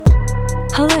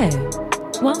Hello,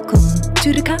 welcome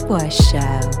to the Cowboy Show,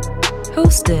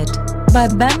 hosted by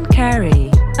Ben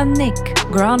Carey and Nick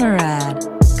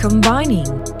Gronerad, combining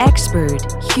expert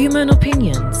human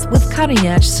opinions with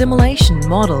cutting-edge simulation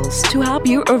models to help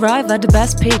you arrive at the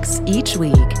best picks each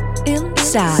week.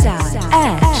 Inside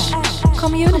Edge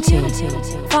Community.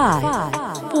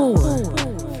 5,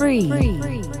 4,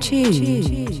 3,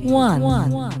 2,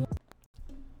 1.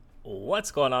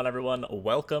 What's going on, everyone?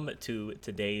 Welcome to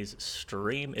today's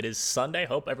stream. It is Sunday.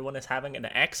 Hope everyone is having an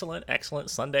excellent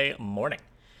Sunday morning.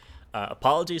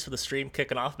 Apologies for the stream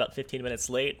kicking off about 15 minutes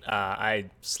late. I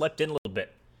slept in a little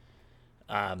bit.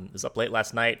 Was up late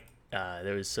last night.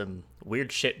 There was some weird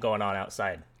shit going on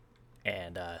outside,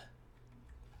 and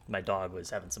my dog was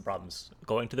having some problems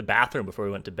going to the bathroom before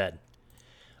we went to bed.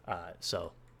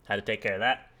 So had to take care of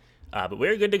that. But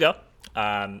we're good to go.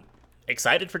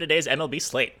 Excited for today's MLB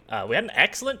slate. We had an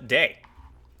excellent day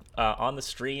on the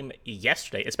stream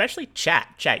yesterday, especially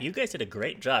chat. Chat, you guys did a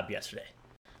great job yesterday.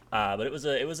 But it was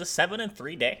a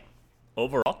 7-3 day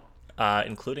overall,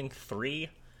 including 3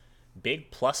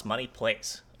 big plus money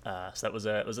plays. So that was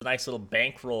a nice little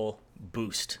bankroll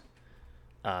boost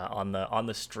on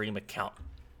the stream account.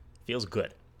 Feels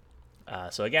good.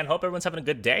 So again, hope everyone's having a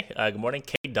good day. Good morning,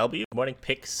 KW. Good morning,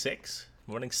 Pick 6.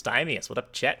 Good morning, Stymius. What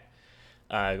up, Chet?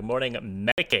 Good morning,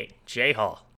 Medicate,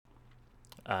 J-Hall,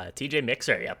 TJ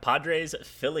Mixer. Yeah, Padres,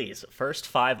 Phillies, first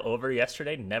 5 over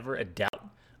yesterday, never a doubt.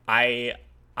 I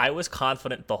was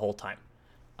confident the whole time.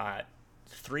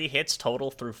 3 hits total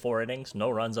through 4 innings, no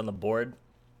runs on the board.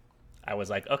 I was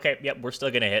like, okay, yep, we're still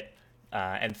going to hit.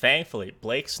 And thankfully,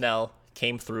 Blake Snell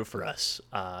came through for us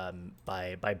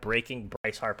by breaking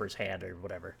Bryce Harper's hand or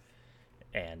whatever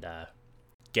and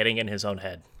getting in his own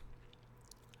head.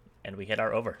 And we hit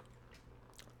our over.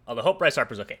 Although hope Bryce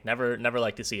Harper's okay. Never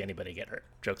like to see anybody get hurt.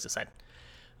 Jokes aside.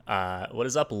 What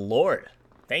is up, Lord?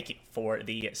 Thank you for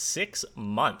the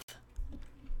 6-month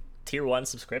Tier 1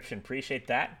 subscription. Appreciate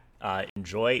that.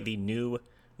 Enjoy the new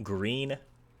green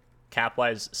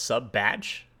Capwise sub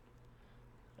badge.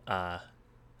 Also,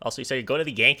 you say you're going to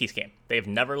the Yankees game. They've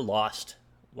never lost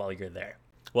while you're there.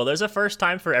 Well, there's a first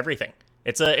time for everything.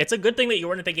 It's a good thing that you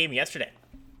weren't at the game yesterday.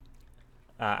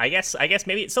 I guess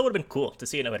maybe it still would have been cool to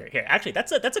see a no-hitter here. Actually,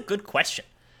 that's a good question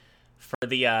for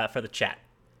the chat.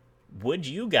 Would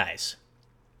you guys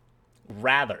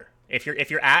rather, if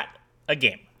you're at a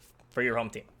game for your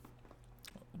home team,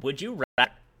 would you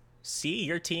rather see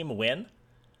your team win,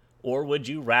 or would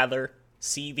you rather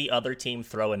see the other team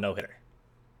throw a no-hitter?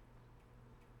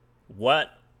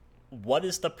 What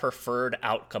is the preferred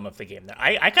outcome of the game there?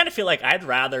 I kind of feel like I'd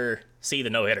rather see the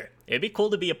no-hitter. It'd be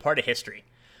cool to be a part of history.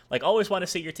 Like, always want to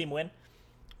see your team win,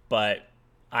 but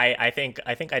I think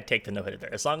I'd take the no-hitter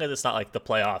there, as long as it's not like the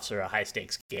playoffs or a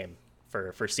high-stakes game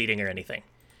for seeding or anything.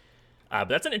 But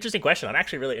that's an interesting question. I'm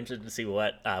actually really interested to see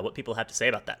what people have to say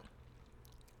about that.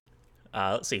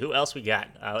 Let's see, who else we got?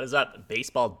 What is up,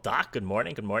 Baseball Doc? Good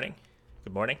morning.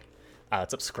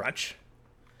 What's up, Scrunch?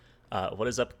 What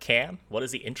is up, Cam? What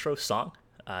is the intro song?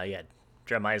 Yeah,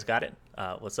 Jeremiah's got it.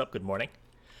 What's up? Good morning.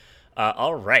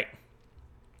 All right.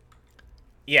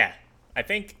 Yeah, I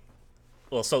think,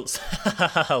 well, so,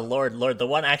 Lord, the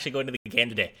one actually going to the game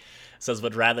today says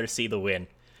would rather see the win.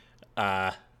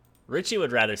 Richie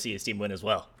would rather see his team win as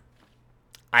well.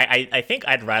 I think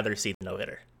I'd rather see the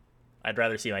no-hitter. I'd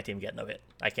rather see my team get no hit.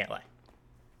 I can't lie.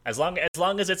 As long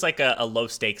as it's like a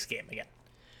low-stakes game again.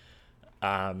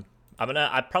 I'm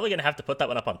probably going to have to put that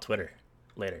one up on Twitter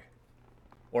later.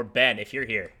 Or Ben, if you're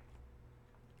here.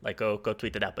 Like, go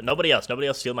tweet it out. But nobody else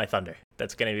steal my thunder.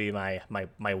 That's going to be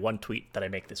my one tweet that I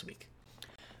make this week.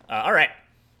 All right.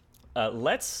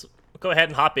 Let's go ahead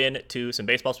and hop into some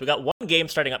baseball. So we got one game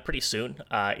starting up pretty soon,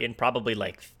 in probably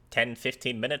like 10,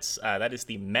 15 minutes. That is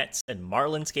the Mets and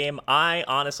Marlins game. I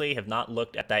honestly have not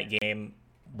looked at that game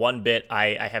one bit.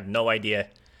 I have no idea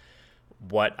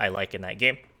what I like in that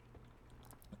game.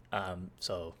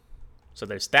 So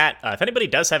there's that. If anybody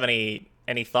does have any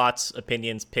thoughts,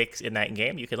 opinions, picks in that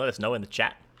game, you can let us know in the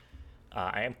chat.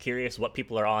 I am curious what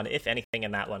people are on, if anything,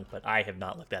 in that one, but I have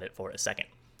not looked at it for a second.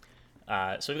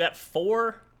 So we got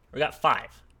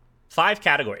 5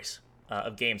 categories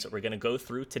of games that we're going to go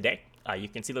through today. You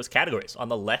can see those categories on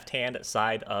the left-hand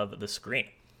side of the screen.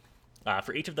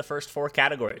 For each of the first 4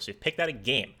 categories, we've picked out a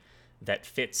game that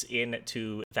fits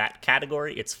into that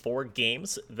category. It's 4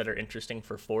 games that are interesting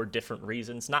for 4 different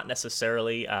reasons. Not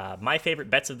necessarily my favorite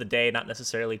bets of the day, not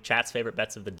necessarily chat's favorite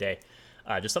bets of the day.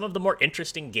 Just some of the more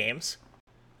interesting games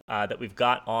that we've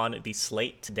got on the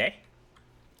slate today.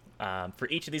 For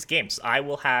each of these games, I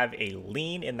will have a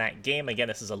lean in that game. Again,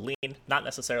 this is a lean, not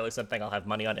necessarily something I'll have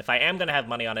money on. If I am going to have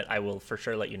money on it, I will for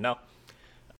sure let you know.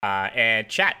 And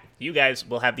chat, you guys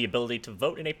will have the ability to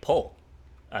vote in a poll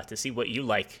to see what you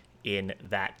like in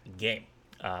that game.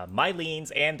 My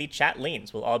leans and the chat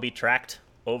leans will all be tracked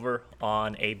over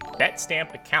on a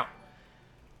BetStamp account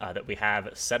that we have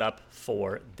set up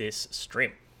for this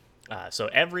stream. So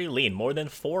every lean, more than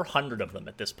 400 of them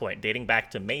at this point, dating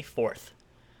back to May 4th,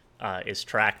 is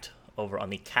tracked over on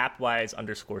the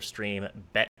Capwise_stream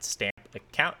BetStamp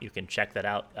account. You can check that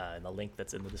out in the link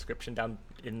that's in the description down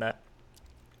in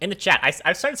the chat.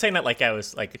 I started saying that like I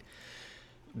was like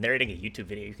narrating a YouTube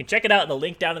video. You can check it out in the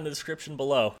link down in the description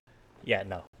below. Yeah,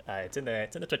 no, it's in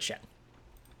the Twitch chat.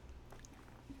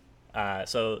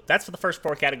 So that's for the first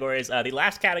 4 categories. The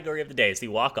last category of the day is the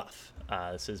walk-off.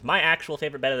 This is my actual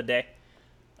favorite bet of the day.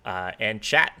 And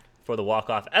chat for the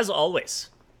walk-off. As always,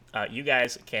 you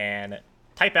guys can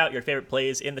type out your favorite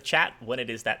plays in the chat when it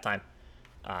is that time.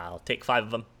 I'll take 5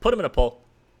 of them, put them in a poll,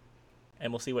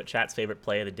 and we'll see what chat's favorite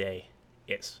play of the day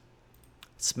is.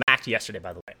 Smacked yesterday,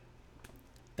 by the way.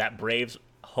 That Braves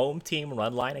home team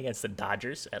run line against the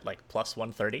Dodgers at like plus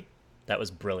 130. That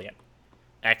was brilliant.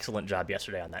 Excellent job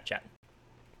yesterday on that, chat.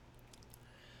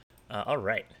 All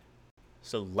right.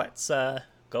 So let's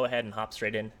go ahead and hop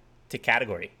straight in to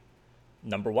category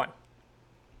number 1.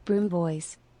 Broom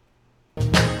Boys.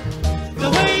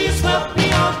 The way you swept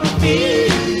me off the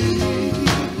feet,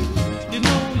 you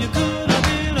know you could have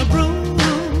been a broom.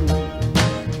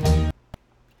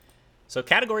 So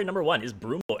category number 1 is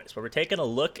Broom Boys, where we're taking a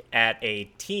look at a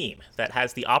team that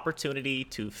has the opportunity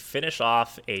to finish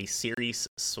off a series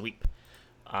sweep.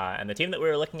 And the team that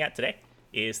we're looking at today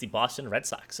is the Boston Red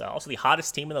Sox, also the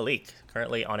hottest team in the league,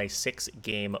 currently on a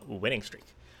 6-game winning streak.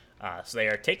 So they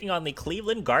are taking on the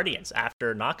Cleveland Guardians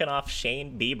after knocking off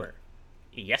Shane Bieber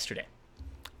yesterday.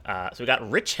 So we got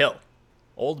Rich Hill,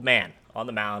 old man, on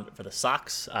the mound for the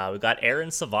Sox. We got Aaron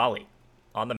Savali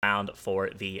on the mound for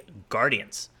the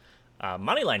Guardians.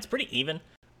 Money line's pretty even.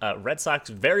 Red Sox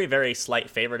very, very slight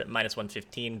favorite at minus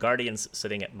 115. Guardians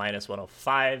sitting at minus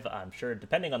 105. I'm sure,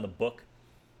 depending on the book,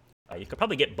 you could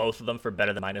probably get both of them for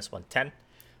better than minus 110.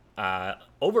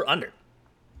 Over-under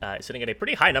sitting at a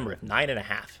pretty high number of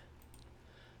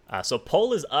 9.5. So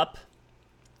poll is up.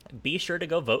 Be sure to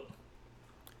go vote.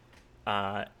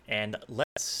 And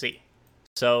let's see.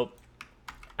 So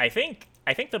I think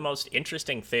the most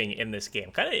interesting thing in this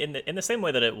game, kind of in the same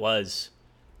way that it was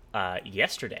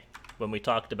yesterday when we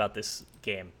talked about this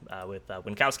game with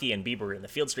Winkowski and Bieber in the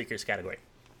field streakers category,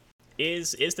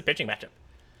 is the pitching matchup.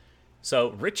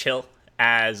 So Rich Hill,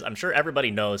 as I'm sure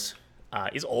everybody knows,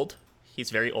 is old.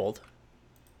 He's very old,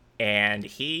 and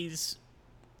he's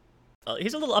a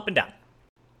little up and down.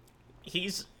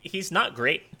 He's not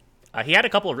great. He had a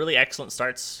couple of really excellent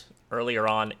starts earlier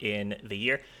on in the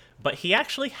year, but he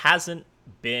actually hasn't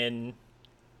been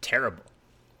terrible.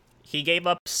 He gave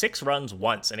up 6 runs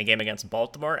once in a game against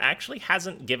Baltimore. Actually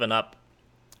hasn't given up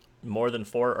more than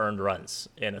 4 earned runs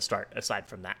in a start, aside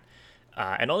from that.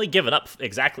 And only given up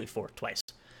exactly 4 twice.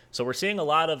 So we're seeing a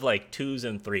lot of like 2s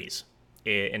and 3s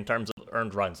in terms of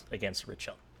earned runs against Rich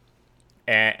Hill.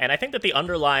 And I think that the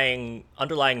underlying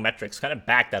metrics kind of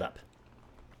back that up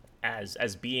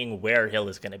as being where Hill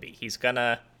is going to be. He's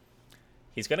gonna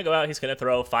go out, he's going to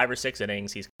throw 5 or 6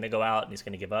 innings. He's going to go out and he's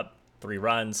going to give up 3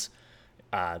 runs.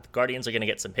 The Guardians are going to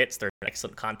get some hits. They're an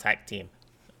excellent contact team.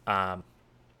 But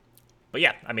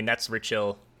yeah, I mean, that's Rich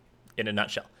Hill in a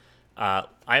nutshell.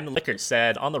 I'm the Liquor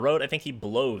said, on the road, I think he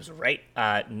blows, right?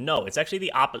 No, it's actually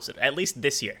the opposite, at least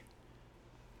this year.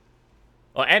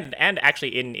 Oh, and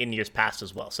actually in years past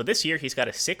as well. So this year, he's got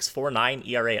a 6.49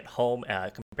 ERA at home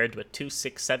compared to a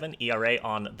 2.67 ERA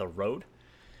on the road.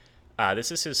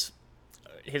 This is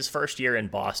his first year in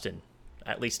Boston.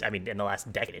 At least, I mean, in the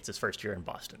last decade, it's his first year in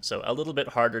Boston. So a little bit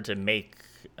harder to make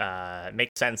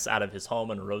sense out of his home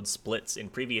and road splits in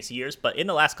previous years. But in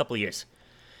the last couple of years,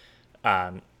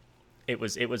 it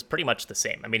was pretty much the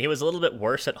same. I mean, he was a little bit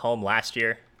worse at home last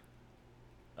year.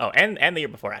 Oh, and the year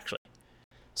before, actually.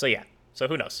 So yeah, so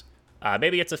who knows?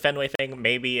 Maybe it's a Fenway thing.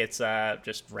 Maybe it's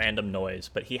just random noise.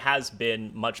 But he has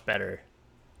been much better.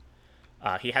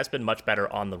 He has been much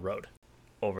better on the road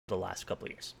over the last couple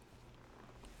of years.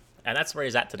 And that's where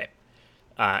he's at today.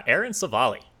 Aaron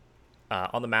Savali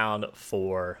on the mound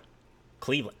for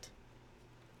Cleveland.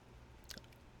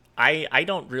 I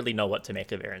don't really know what to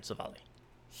make of Aaron Savali.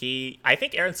 I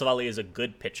think Aaron Savali is a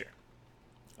good pitcher.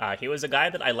 He was a guy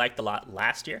that I liked a lot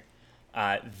last year.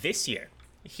 This year,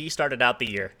 he started out the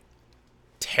year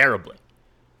terribly.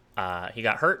 He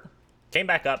got hurt, came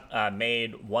back up,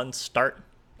 made 1 start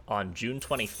on June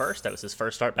 21st. That was his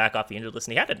first start back off the injured list,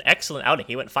 and he had an excellent outing.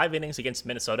 He went 5 innings against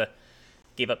Minnesota,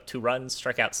 gave up 2 runs,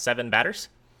 struck out 7 batters.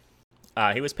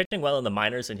 He was pitching well in the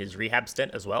minors in his rehab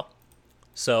stint as well.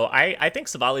 So I think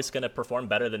Savali's going to perform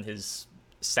better than his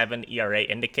 7 ERA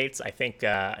indicates. I think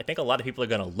a lot of people are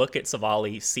going to look at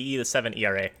Savali, see the 7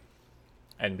 ERA,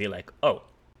 and be like, oh,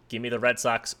 give me the Red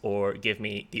Sox or give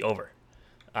me the over.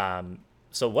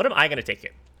 So what am I going to take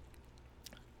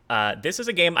here? This is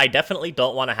a game I definitely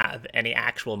don't want to have any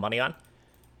actual money on.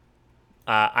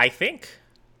 I think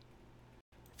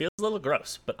feels a little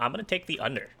gross, but I'm going to take the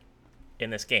under in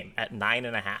this game at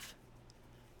 9.5.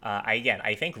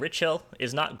 I think Rich Hill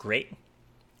is not great,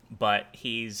 but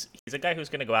he's a guy who's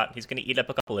going to go out. He's going to eat up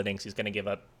a couple innings. He's going to give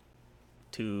up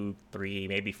 2, 3,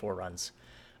 maybe 4 runs.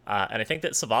 And I think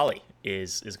that Savali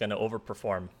is going to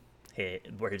overperform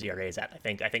where his ERA is at.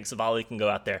 I think Savali can go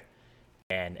out there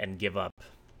and give up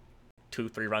 2,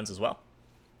 3 runs as well.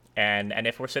 And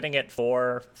if we're sitting at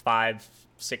 4, 5,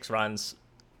 6 runs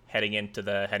heading into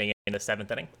the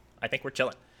 7th inning, I think we're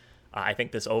chilling. I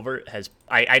think this over has.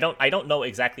 I don't know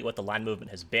exactly what the line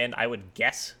movement has been. I would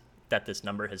guess that this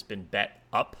number has been bet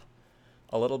up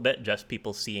a little bit, just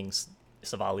people seeing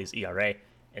Savali's ERA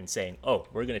and saying, "Oh,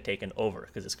 we're going to take an over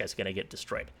because this guy's going to get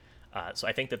destroyed." So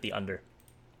I think that the under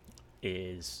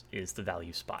is the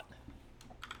value spot.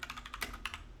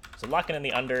 So locking in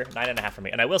the under 9.5 for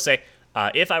me. And I will say,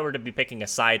 if I were to be picking a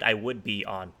side, I would be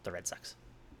on the Red Sox.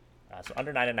 So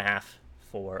under 9.5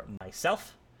 for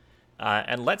myself.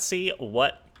 And let's see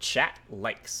what chat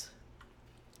likes.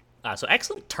 So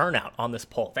excellent turnout on this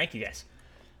poll. Thank you, guys.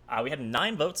 We had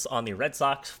 9 votes on the Red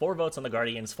Sox, 4 votes on the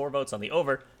Guardians, 4 votes on the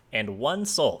over, and one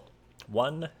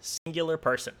singular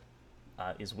person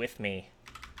is with me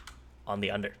on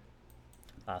the under.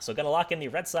 So going to lock in the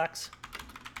Red Sox.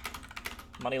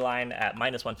 Money line at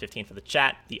 -115 for the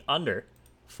chat. The under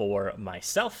for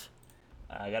myself.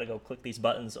 I got to go click these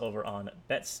buttons over on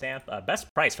BetStamp.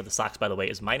 Best price for the Sox, by the way,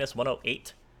 is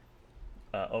 -108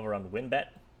 over on WinBet.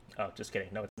 Oh, just kidding.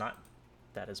 No, it's not.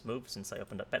 That has moved since I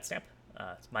opened up BetStamp.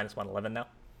 It's -111 now.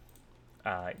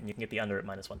 You can get the under at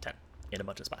 -110 in a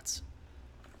bunch of spots.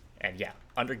 And yeah,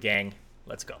 under gang.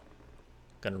 Let's go.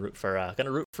 Gonna root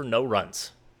for no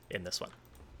runs in this one.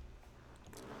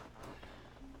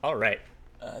 All right.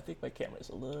 I think my camera is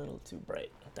a little too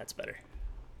bright. That's better.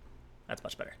 That's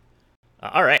much better.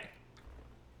 All right.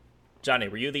 Johnny,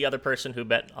 were you the other person who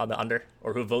bet on the under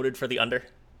or who voted for the under?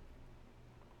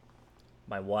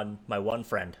 My one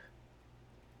friend.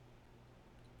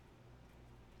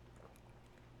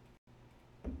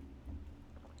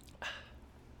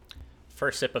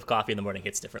 First sip of coffee in the morning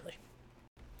hits differently.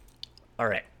 All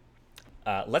right.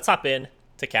 Let's hop in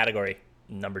to category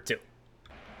number 2.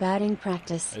 Batting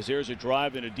practice. As there's a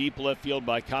drive in a deep left field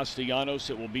by Castellanos,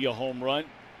 it will be a home run.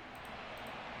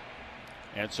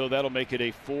 And so that'll make it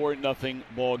a 4-0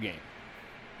 ball game.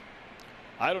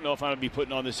 I don't know if I'm going to be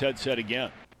putting on this headset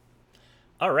again.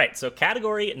 All right, so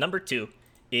category number 2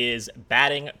 is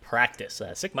batting practice.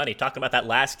 Sick Money talking about that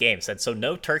last game said, so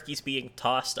no turkeys being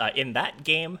tossed. In that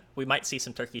game, we might see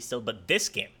some turkeys still, but this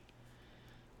game,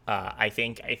 I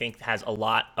think has a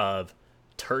lot of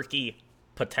turkey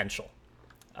potential.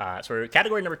 So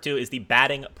category number 2 is the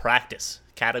batting practice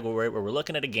category, where we're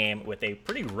looking at a game with a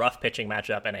pretty rough pitching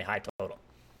matchup and a high total.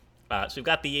 So we've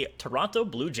got the Toronto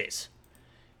Blue Jays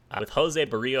with Jose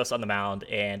Barrios on the mound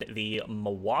and the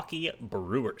Milwaukee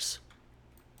Brewers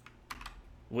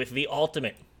with the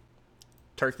ultimate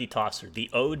turkey tosser, the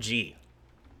OG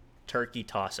turkey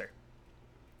tosser,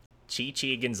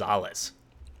 Chichi Gonzalez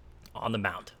on the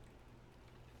mound.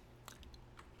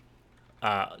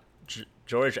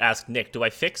 George asked Nick, do I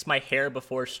fix my hair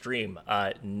before stream?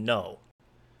 No.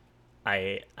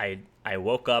 I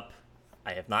woke up.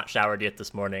 I have not showered yet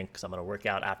this morning because I'm going to work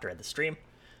out after the stream.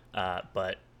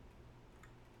 But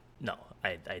no,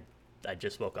 I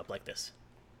just woke up like this,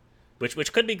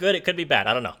 which could be good. It could be bad.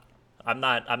 I don't know. I'm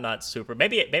not super.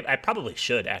 Maybe I probably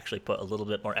should actually put a little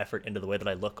bit more effort into the way that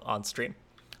I look on stream.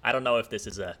 I don't know if this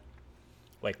is a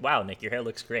like, wow, Nick, your hair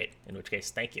looks great. In which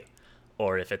case, thank you.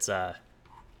 Or if it's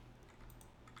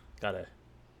gotta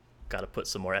put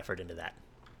some more effort into that.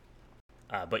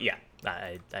 But yeah,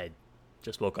 I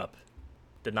just woke up,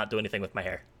 did not do anything with my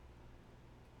hair.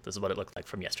 This is what it looked like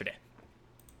from yesterday.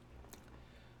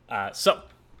 So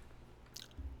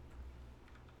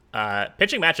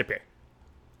pitching matchup here.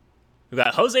 We've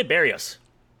got Jose Barrios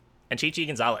and Chichi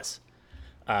Gonzalez.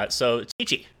 So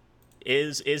Chichi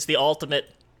is the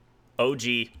ultimate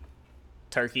OG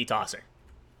turkey tosser.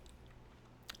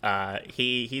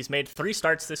 He's made 3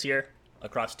 starts this year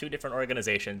across 2 different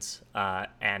organizations,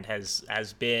 and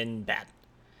has been bad.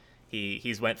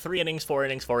 He's went 3 innings,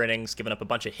 4 innings, given up a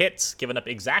bunch of hits, given up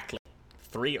exactly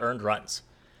 3 earned runs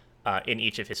in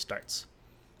each of his starts.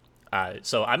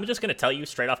 So I'm just going to tell you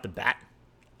straight off the bat.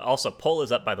 Also, poll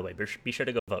is up, by the way. Be sure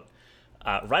to go vote.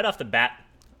 Right off the bat,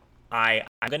 I'm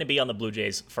going to be on the Blue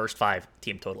Jays' first 5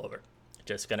 team total over.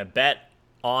 Just going to bet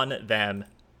on them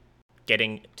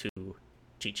getting to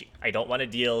Chichi. I don't want to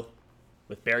deal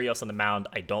with Berrios on the mound.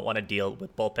 I don't want to deal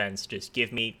with bullpens. Just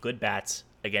give me good bats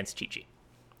against Chichi.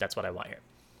 That's what I want here.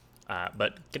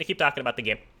 But going to keep talking about the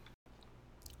game.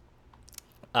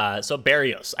 So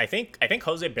Berrios. I think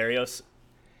Jose Berrios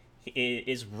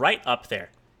is right up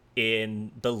there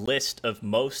in the list of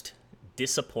most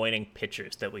disappointing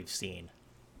pitchers that we've seen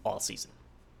all season.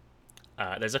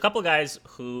 There's a couple guys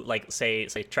who, like, say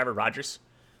Trevor Rogers,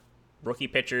 rookie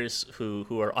pitchers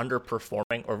who are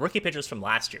underperforming, or rookie pitchers from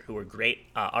last year who were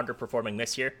great, underperforming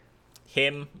this year.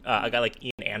 A guy like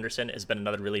Ian Anderson has been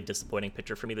another really disappointing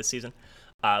pitcher for me this season.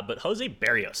 But Jose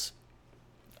Berrios,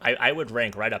 I would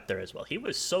rank right up there as well. He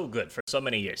was so good for so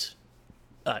many years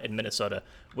in Minnesota,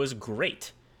 was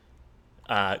great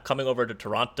coming over to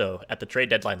Toronto at the trade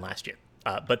deadline last year.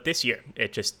 But this year,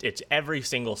 it's every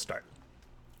single start.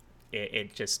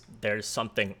 There's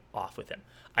something off with him.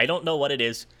 I don't know what it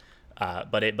is,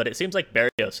 but it seems like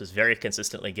Berrios is very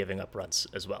consistently giving up runs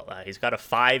as well. He's got a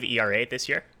 5 ERA this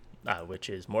year, which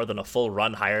is more than a full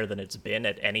run higher than it's been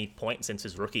at any point since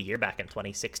his rookie year back in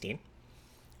 2016.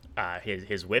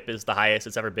 His whip is the highest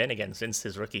it's ever been, again, since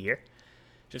his rookie year.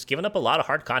 Just giving up a lot of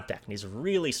hard contact, and he's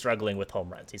really struggling with home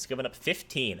runs. He's given up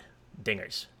 15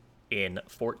 dingers in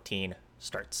 14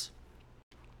 starts.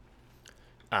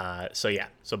 So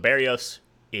Berrios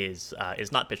is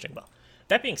not pitching well.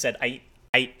 That being said,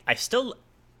 I still,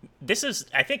 this is,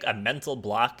 I think, a mental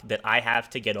block that I have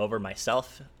to get over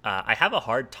myself. I have a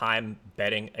hard time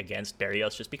betting against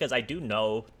Berrios just because I do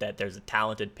know that there's a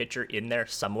talented pitcher in there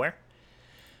somewhere.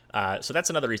 So that's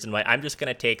another reason why I'm just going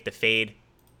to take the fade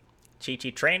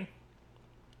Chichi train.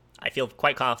 I feel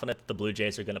quite confident that the Blue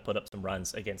Jays are going to put up some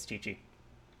runs against Chichi.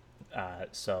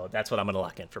 So that's what I'm going to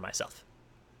lock in for myself.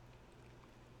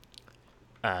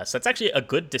 So it's actually a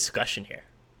good discussion here.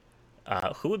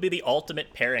 Who would be the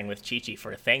ultimate pairing with Chichi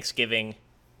for a Thanksgiving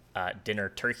dinner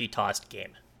turkey tossed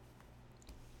game?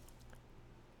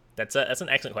 That's an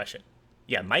excellent question.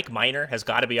 Yeah, Mike Minor has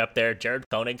got to be up there. Jared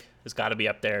Koenig has got to be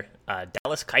up there.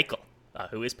 Dallas Keuchel,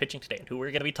 who is pitching today and who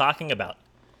we're going to be talking about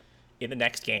in the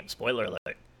next game. Spoiler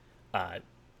alert.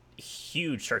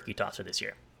 Huge turkey tosser this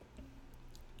year.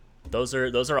 Those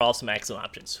are all some excellent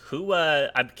options. Who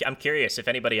I'm curious if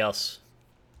anybody else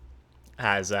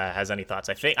has any thoughts.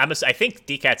 I think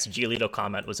DCat's Giolito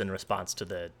comment was in response to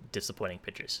the disappointing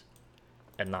pitchers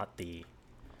and not the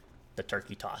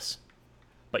turkey toss.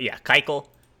 But yeah, Keuchel,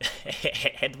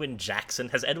 Edwin Jackson.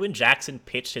 Has Edwin Jackson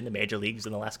pitched in the major leagues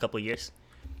in the last couple of years?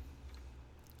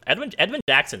 Edwin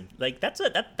Jackson, like that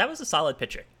was a solid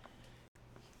pitcher.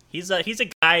 He's a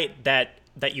guy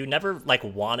that you never like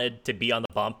wanted to be on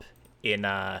the bump in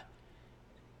a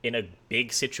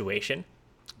big situation.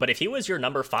 But if he was your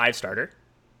number 5 starter,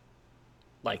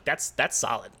 like that's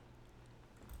solid.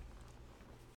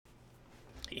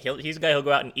 He's a guy who'll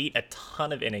go out and eat a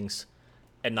ton of innings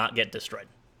and not get destroyed.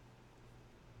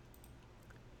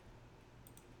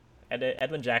 And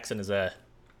Edwin Jackson is a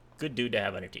good dude to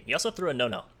have on your team. He also threw a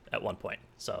no-no at one point,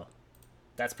 so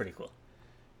that's pretty cool.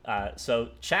 So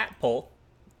chat poll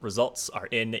results are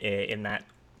in that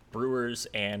Brewers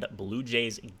and Blue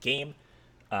Jays game.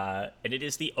 And it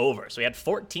is the over. So we had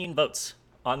 14 votes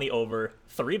on the over,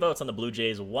 3 votes on the Blue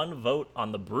Jays, 1 vote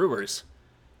on the Brewers,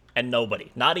 and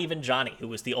nobody, not even Johnny, who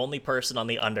was the only person on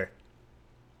the under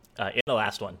in the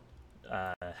last one,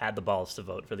 had the balls to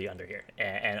vote for the under here.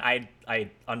 And I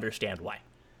understand why.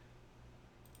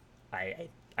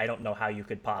 I don't know how you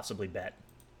could possibly bet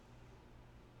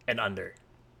an under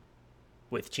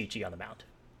with Chichi on the mound.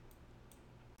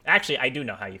 Actually, I do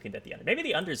know how you can bet the under. Maybe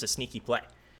the under is a sneaky play,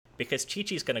 because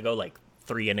Chichi's going to go like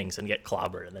 3 innings and get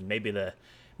clobbered, and then maybe the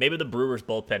Brewers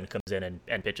bullpen comes in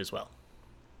and pitches well.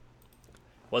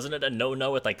 Wasn't it a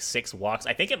no-no with like 6 walks?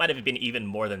 I think it might have been even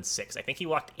more than 6. I think he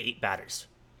walked 8 batters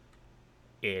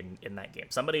in that game.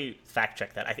 Somebody fact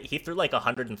check that. I think he threw like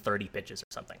 130 pitches or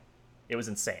something. It was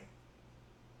insane.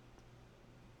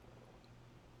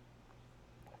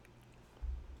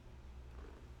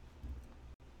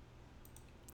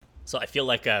 So I feel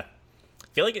like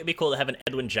it'd be cool to have an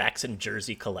Edwin Jackson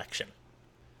jersey collection,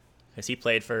 because he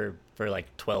played for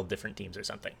like 12 different teams or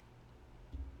something.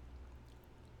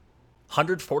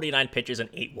 149 pitches and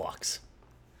 8 walks.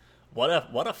 What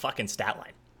a fucking stat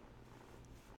line.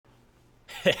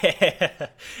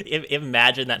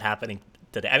 Imagine that happening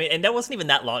today. I mean, and that wasn't even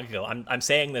that long ago. I'm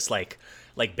saying this like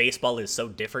baseball is so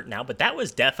different now, but that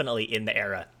was definitely in the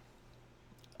era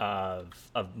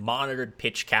of monitored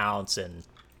pitch counts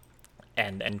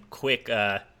and quick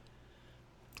a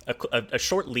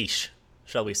short leash,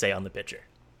 shall we say, on the pitcher.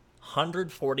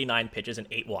 149 pitches and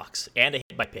 8 walks and a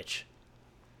hit by pitch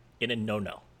in a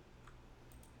no-no.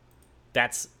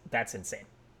 That's insane.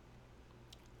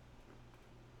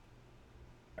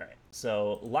 All right,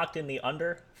 so locked in the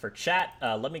under for chat.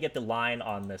 Let me get the line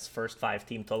on this first 5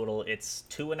 team total. It's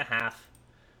 2.5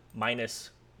 minus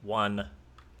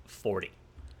 140.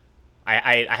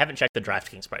 I haven't checked the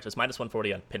DraftKings price. It's minus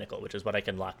 140 on Pinnacle, which is what I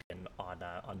can lock in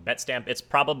on BetStamp. It's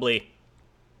probably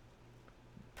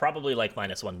like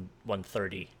minus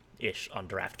 130-ish on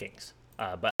DraftKings.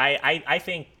 But I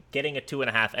think getting a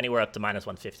 2.5 anywhere up to minus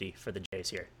 150 for the Jays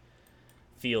here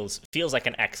feels like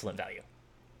an excellent value.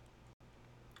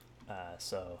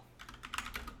 So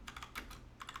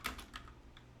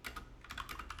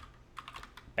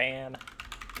bam.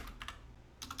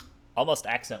 Almost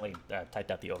accidentally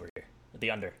typed out the over here,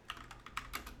 the under.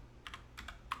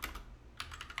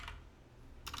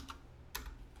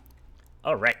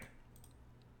 All right.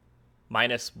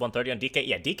 Minus 130 on DK.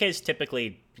 Yeah, DK is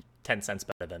typically 10 cents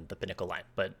better than the Pinnacle line,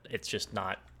 but it's just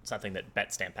not something that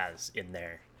BetStamp has in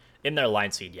their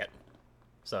line seed yet.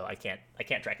 So I can't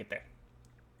track it there.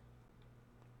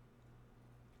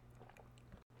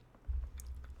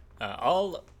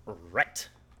 All right.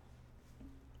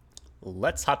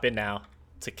 Let's hop in now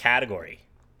to category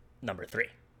number 3.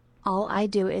 All I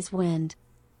do is wind.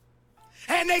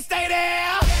 And they stay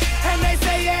there, and they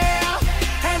say yeah,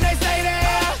 and they stay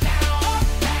there.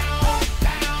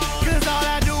 'Cause all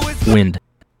I do is Wind.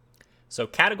 So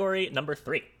category number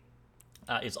 3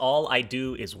 is all I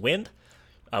do is wind.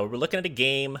 We're looking at a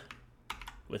game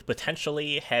with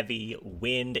potentially heavy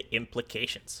wind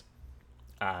implications.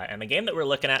 And the game that we're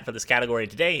looking at for this category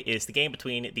today is the game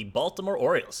between the Baltimore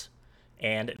Orioles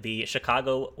and the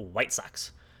Chicago White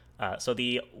Sox. So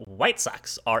the White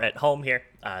Sox are at home here.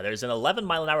 There's an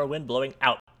 11-mile-an-hour wind blowing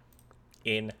out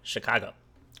in Chicago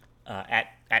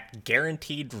at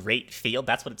Guaranteed Rate Field.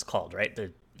 That's what it's called, right?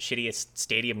 The shittiest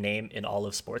stadium name in all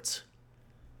of sports.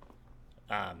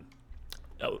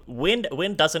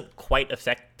 Wind doesn't quite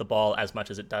affect the ball as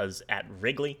much as it does at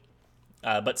Wrigley.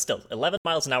 But still, 11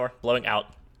 miles an hour blowing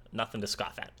out, nothing to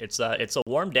scoff at. It's a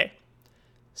warm day,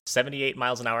 78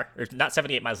 miles an hour, or not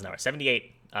 78 miles an hour,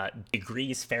 78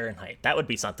 degrees Fahrenheit. That would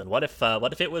be something. What if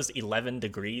it was 11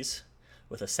 degrees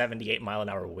with a 78 mile an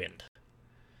hour wind?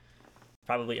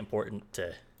 Probably important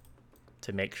to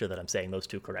make sure that I'm saying those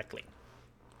two correctly.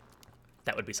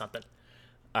 That would be something.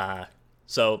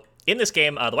 So in this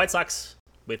game, the White Sox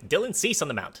with Dylan Cease on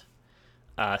the mound,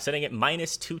 sitting at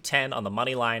minus 210 on the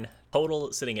money line.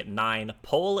 Total sitting at 9.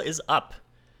 Poll is up.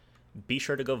 Be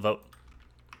sure to go vote.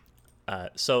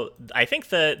 So I think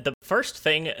the first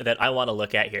thing that I want to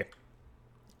look at here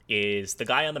is the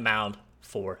guy on the mound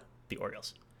for the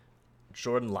Orioles,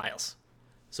 Jordan Lyles.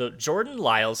 So Jordan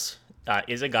Lyles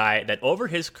is a guy that over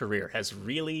his career has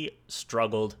really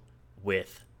struggled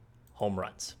with home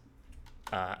runs.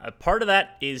 A part of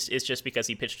that is just because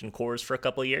he pitched in Coors for a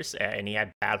couple of years and he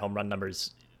had bad home run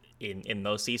numbers in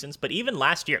those seasons. But even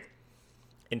last year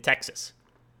in Texas,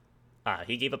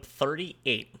 he gave up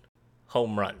 38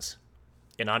 home runs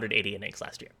in 180 innings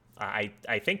last year.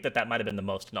 I think that might have been the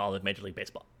most in all of Major League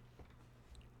Baseball.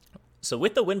 So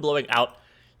with the wind blowing out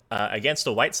against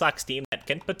a White Sox team that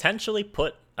can potentially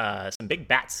put some big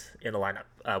bats in the lineup.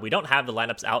 We don't have the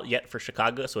lineups out yet for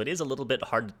Chicago, so it is a little bit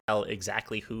hard to tell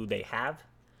exactly who they have.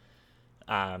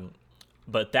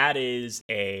 But that is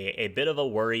a bit of a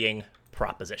worrying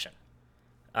proposition.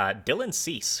 Dylan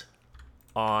Cease,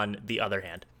 on the other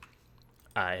hand,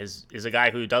 is a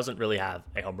guy who doesn't really have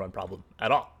a home run problem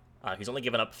at all. He's only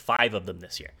given up 5 of them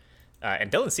this year.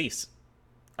 And Dylan Cease,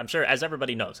 I'm sure, as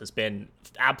everybody knows, has been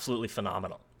absolutely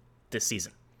phenomenal this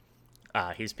season.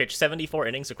 He's pitched 74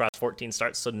 innings across 14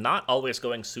 starts, so not always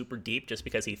going super deep just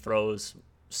because he throws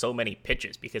so many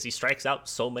pitches, because he strikes out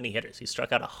so many hitters. He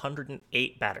struck out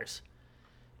 108 batters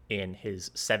in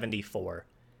his 74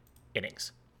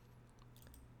 innings.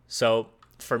 So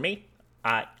for me,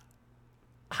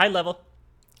 high level,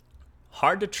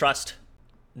 hard to trust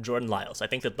Jordan Lyles. I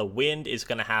think that the wind is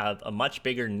going to have a much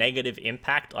bigger negative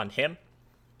impact on him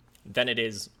than it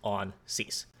is on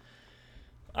Cease.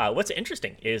 What's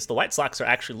interesting is the White Sox are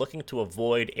actually looking to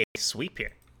avoid a sweep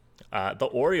here. The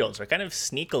Orioles are kind of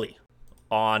sneakily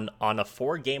on a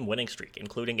 4-game winning streak,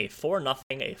 including a 4-0,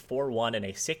 a 4-1, and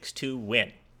a 6-2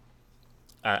 win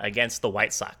against the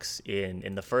White Sox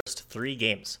in the first 3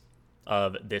 games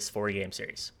of this 4-game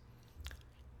series.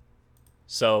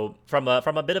 So from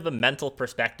a bit of a mental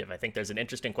perspective, I think there's an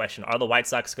interesting question. Are the White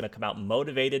Sox going to come out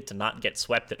motivated to not get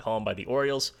swept at home by the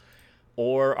Orioles,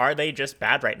 or are they just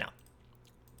bad right now?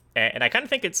 And I kind of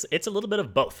think it's a little bit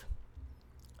of both.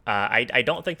 I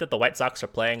don't think that the White Sox are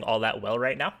playing all that well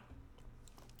right now,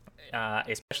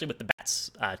 especially with the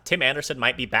bats. Tim Anderson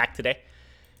might be back today.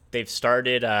 They've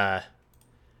started, I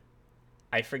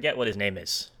forget what his name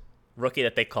is, rookie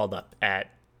that they called up at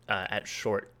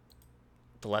short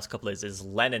the last couple of days is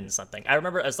Lennon something. I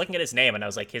remember I was looking at his name and I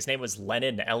was like, his name was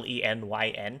Lennon,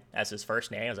 Lenyn as his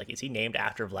first name. I was like, is he named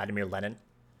after Vladimir Lenin?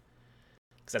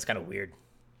 Because that's kind of weird.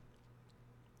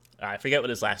 I forget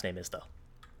what his last name is though.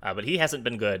 But he hasn't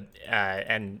been good,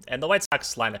 and the White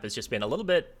Sox lineup has just been a little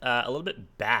bit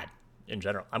bad in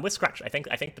general. I'm with Scratch. I think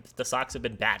the Sox have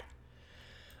been bad.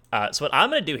 So what I'm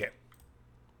gonna do here,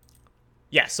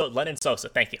 so Lennon Sosa,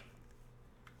 thank you.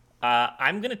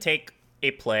 I'm gonna take a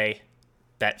play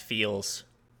that feels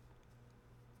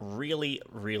really,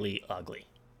 really ugly.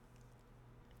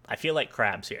 I feel like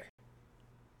crabs here.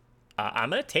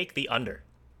 I'm gonna take the under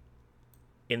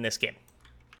in this game.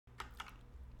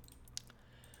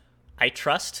 I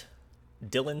trust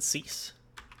Dylan Cease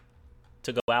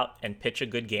to go out and pitch a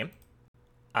good game.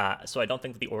 So I don't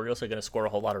think that the Orioles are going to score a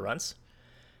whole lot of runs.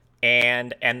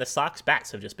 And the Sox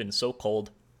bats have just been so cold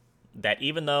that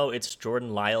even though it's Jordan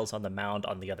Lyles on the mound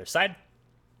on the other side,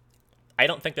 I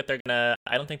don't think that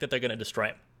they're gonna destroy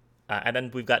him. And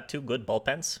then we've got two good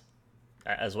bullpens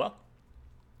as well.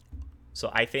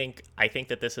 So I think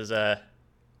that this is a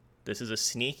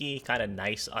sneaky kind of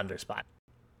nice under spot.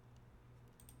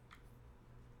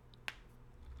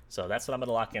 So that's what I'm going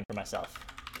to lock in for myself.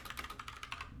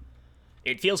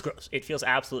 It feels gross. It feels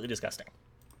absolutely disgusting.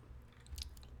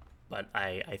 But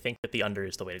I think that the under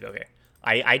is the way to go here.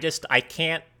 I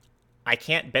can't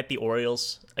bet the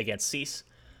Orioles against Cease.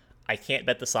 I can't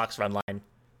bet the Sox run line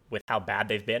with how bad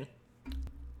they've been.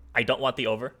 I don't want the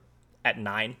over at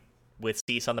 9 with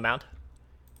Cease on the mound.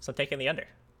 So I'm taking the under.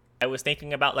 I was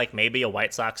thinking about like maybe a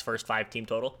White Sox first 5 team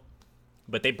total.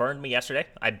 But they burned me yesterday.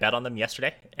 I bet on them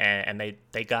yesterday, and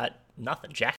they got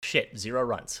nothing. Jack shit. 0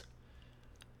 runs.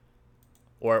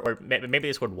 Or maybe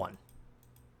they scored 1.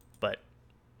 But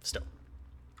still.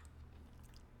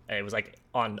 And it was like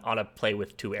on a play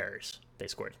with 2 errors they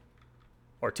scored.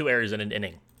 Or 2 errors in an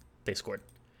inning they scored.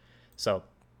 So,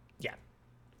 yeah.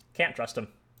 Can't trust them.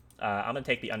 I'm going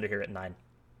to take the under here at 9.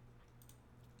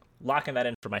 Locking that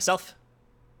in for myself.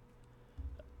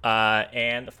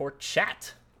 And for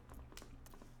chat.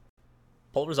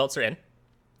 Poll results are in.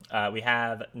 We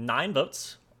have 9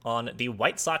 votes on the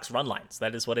White Sox run lines.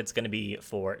 That is what it's going to be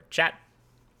for chat.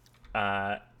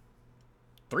 3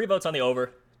 votes on the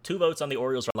over, 2 votes on the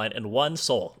Orioles run line, and 1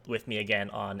 soul with me again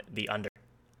on the under.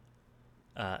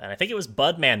 And I think it was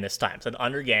Budman this time. Said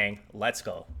under gang. Let's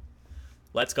go.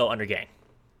 Let's go under gang.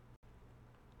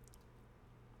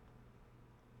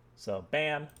 So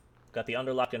bam. Got the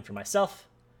under locked in for myself.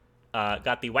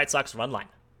 Got the White Sox run line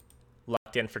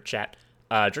locked in for chat.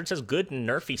 George says, good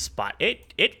nerfy spot.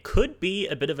 It could be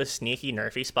a bit of a sneaky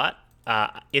nerfy spot,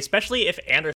 especially if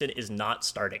Anderson is not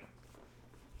starting.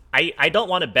 I don't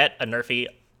want to bet a nerfy.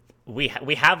 We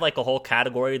have like a whole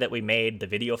category that we made the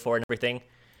video for and everything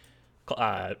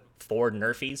for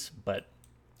nerfies, but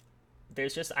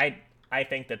there's just I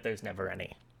think that there's never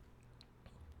any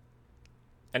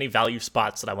value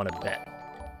spots that I want to bet.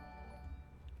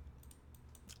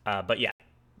 But yeah,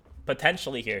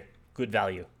 potentially here, good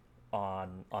value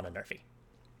on a nerfy.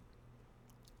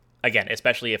 Again,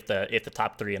 especially if the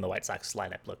top 3 in the White Sox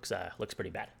lineup looks pretty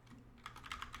bad.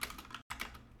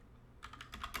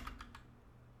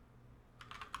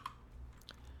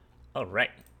 All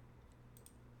right.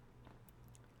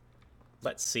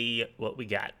 Let's see what we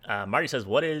got. Marty says,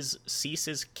 what is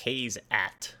Cease's K's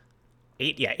at?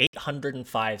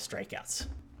 805 strikeouts. I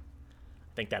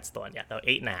think that's the one. Yeah, no,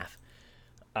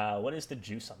 8.5. What is the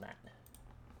juice on that?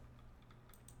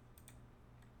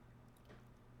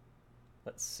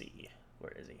 Let's see.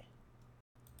 Where is he?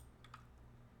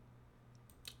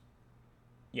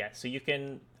 Yeah, so you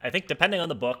can, I think depending on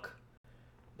the book,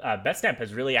 BetStamp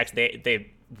has really actually,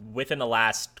 they within the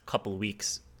last couple of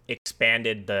weeks,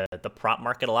 expanded the prop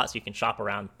market a lot, so you can shop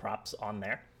around props on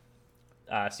there.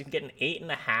 So you can get an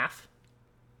 8.5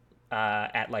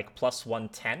 at like plus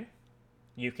 110.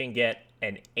 You can get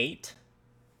an 8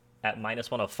 at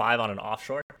minus 105 on an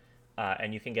offshore,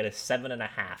 and you can get a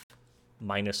 7.5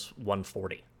 minus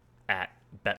 140 at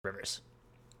Bet Rivers.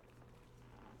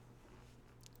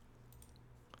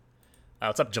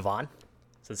 What's up, Javon?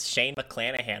 Says Shane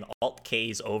McClanahan, alt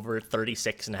K's over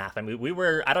 36.5. I mean, we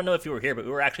were, I don't know if you were here, but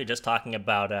we were actually just talking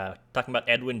about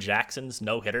Edwin Jackson's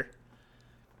no-hitter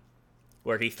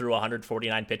where he threw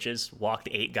 149 pitches, walked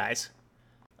 8 guys.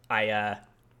 I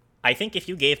think if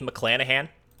you gave McClanahan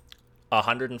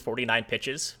 149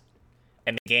 pitches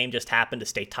and the game just happened to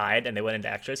stay tied and they went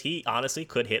into extras, he honestly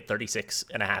could hit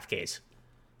 36.5 Ks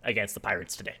against the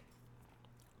Pirates today.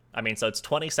 I mean, so it's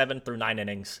 27 through 9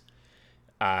 innings,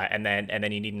 and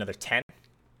then you need another 10.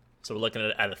 So we're looking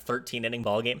at a 13-inning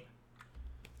ball game.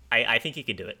 I think he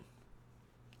could do it.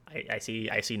 I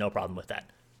see no problem with that.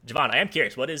 Javon, I am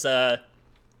curious. What is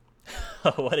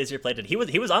what is your play today?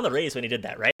 He was on the Rays when he did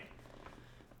that, right?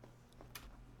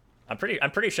 I'm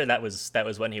pretty sure that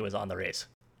was when he was on the Rays.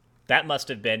 That must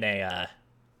have been a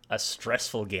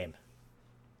stressful game.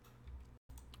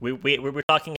 We were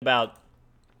talking about,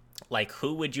 like,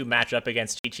 who would you match up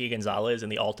against Chichi Gonzalez in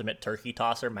the ultimate turkey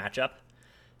tosser matchup?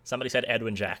 Somebody said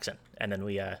Edwin Jackson, and then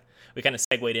we kind of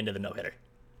segued into the no-hitter.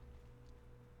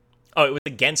 Oh, it was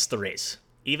against the Rays.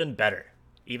 Even better.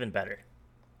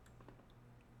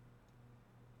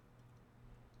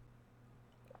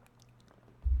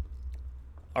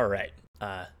 All right.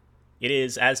 It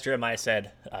is, as Jeremiah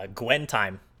said, Gwen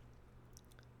time.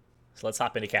 So let's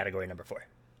hop into category number 4.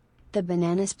 The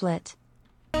banana split.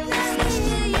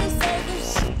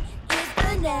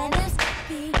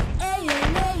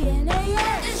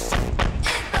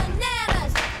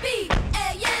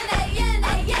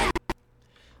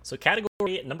 So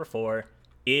category number 4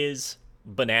 is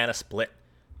banana split,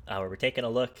 where we're taking a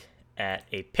look at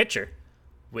a pitcher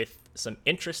with some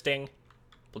interesting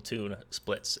platoon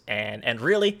splits, and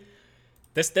really,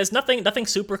 there's nothing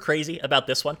super crazy about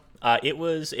this one. It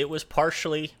was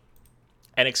partially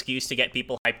an excuse to get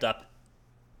people hyped up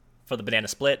for the banana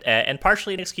split, and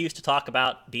partially an excuse to talk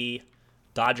about the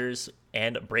Dodgers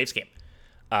and Braves game.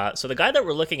 So the guy that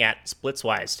we're looking at splits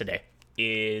wise today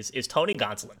is Tony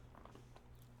Gonsolin,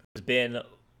 who's been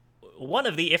one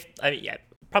of the,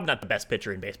 probably not the best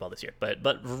pitcher in baseball this year,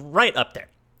 but right up there,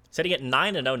 sitting at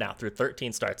 9-0 now through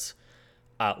 13 starts.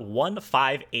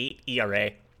 1.58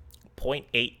 ERA,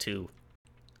 0.82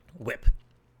 WHIP.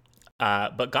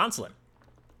 But Gonsolin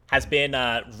has been,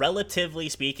 relatively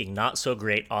speaking, not so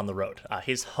great on the road.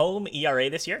 His home ERA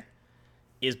this year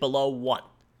is below 1.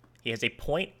 He has a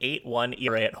 0.81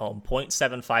 ERA at home,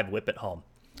 0.75 WHIP at home.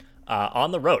 On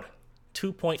the road,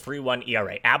 2.31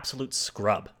 ERA, absolute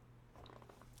scrub.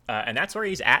 And that's where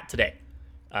he's at today,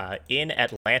 in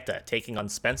Atlanta, taking on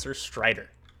Spencer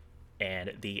Strider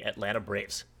and the Atlanta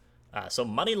Braves. So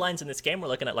money lines in this game, we're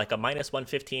looking at like a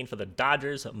 -115 for the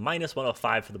Dodgers,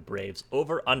 -105 for the Braves,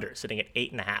 over under sitting at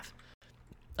 8.5.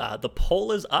 The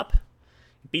poll is up.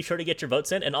 Be sure to get your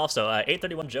votes in. And also,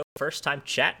 831 Joe, first time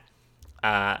chat,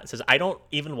 says, I don't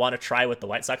even want to try with the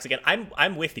White Sox again.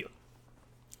 I'm with you.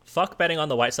 Fuck betting on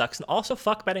the White Sox, and also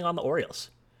fuck betting on the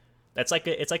Orioles. It's like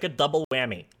a double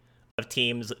whammy of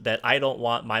teams that I don't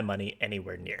want my money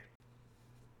anywhere near.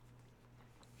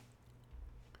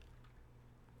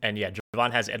 And yeah,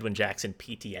 Javon has Edwin Jackson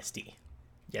PTSD.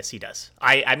 Yes, he does.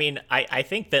 I mean, I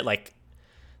think that, like,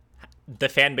 the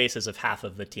fan bases of half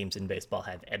of the teams in baseball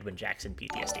have Edwin Jackson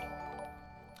PTSD.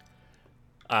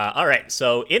 All right,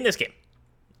 so in this game,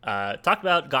 talked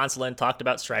about Gonsolin, talked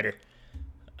about Strider.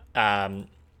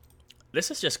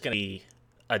 This is just going to be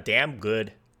a damn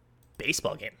good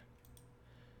baseball game.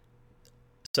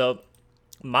 So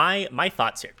my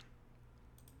thoughts here.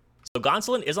 So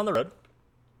Gonsolin is on the road,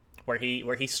 where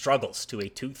he struggles to a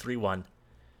 2.31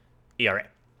 ERA.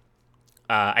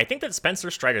 I think that Spencer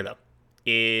Strider, though,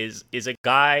 is a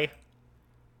guy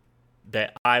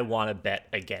that I want to bet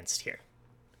against here.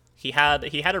 He had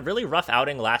a really rough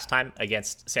outing last time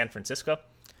against San Francisco.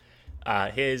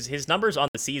 His numbers on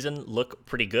the season look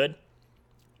pretty good,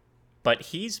 but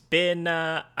he's been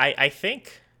I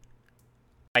think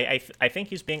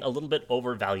he's being a little bit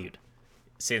overvalued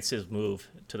since his move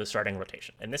to the starting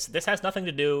rotation. And this has nothing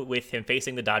to do with him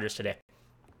facing the Dodgers today.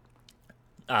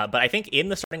 But I think in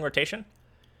the starting rotation,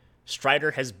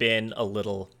 Strider has been a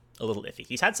little iffy.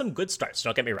 He's had some good starts,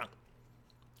 don't get me wrong.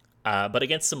 But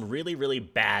against some really, really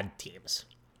bad teams.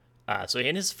 So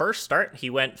in his first start, he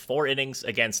went 4 innings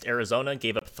against Arizona,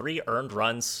 gave up 3 earned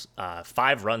runs,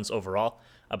 5 runs overall.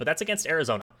 But that's against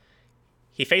Arizona.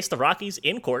 He faced the Rockies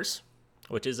in Coors,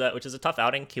 which is a tough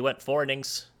outing. He went 4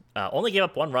 innings, only gave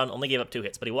up 1 run, only gave up 2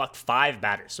 hits, but he walked 5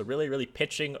 batters. So really, really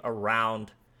pitching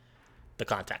around the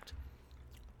contact.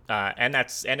 And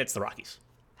it's the Rockies.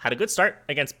 Had a good start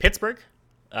against Pittsburgh.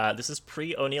 This is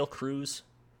pre-O'Neill Cruz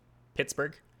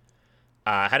Pittsburgh.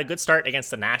 Had a good start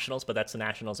against the Nationals, but that's the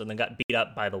Nationals, and then got beat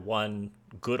up by the one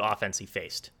good offense he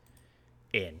faced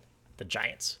in the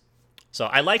Giants. So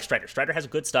I like Strider. Strider has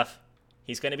good stuff.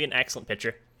 He's going to be an excellent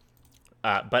pitcher.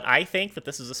 But I think that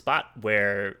this is a spot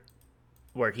where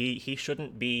where he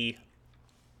shouldn't be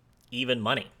even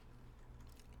money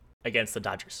against the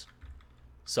Dodgers.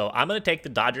 So I'm going to take the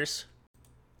Dodgers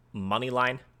money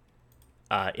line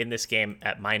in this game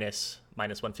at minus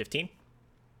 115.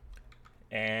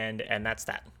 And that's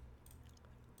that.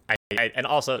 And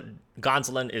also,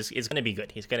 Gonsolin is going to be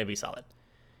good. He's going to be solid.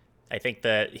 I think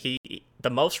that the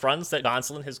most runs that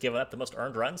Gonsolin has given up, the most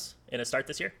earned runs in a start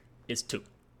this year, is 2.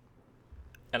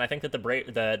 And I think that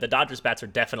the Dodgers bats are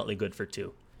definitely good for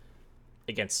 2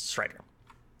 against Strider.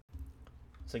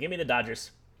 So give me the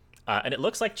Dodgers. And it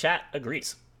looks like chat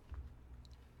agrees.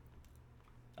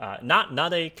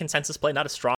 Not a consensus play, not a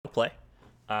strong play.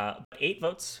 8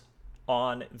 votes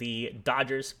on the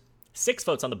Dodgers, 6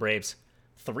 votes on the Braves,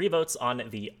 3 votes on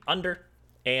the under,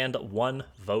 and 1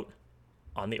 vote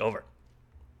on the over.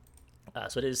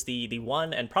 So it is the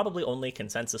one and probably only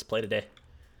consensus play today.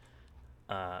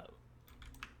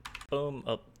 Boom.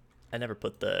 Oh, I never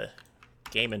put the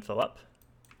game info up.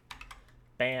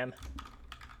 Bam.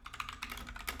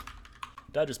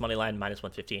 Dodgers money line minus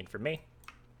 115 for me.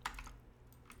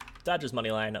 Dodgers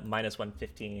money line minus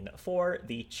 115 for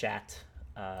the chat.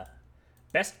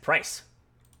 Best price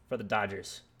for the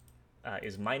Dodgers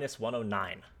is minus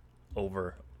 109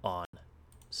 over on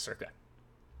Circa.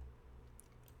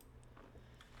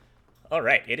 All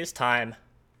right, it is time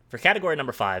for category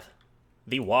number 5,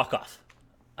 the walk-off.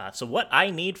 So what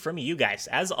I need from you guys,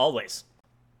 as always,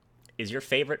 is your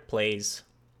favorite plays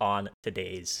on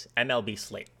today's MLB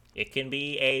slate. It can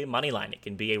be a money line. It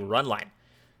can be a run line.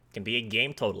 It can be a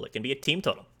game total. It can be a team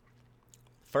total.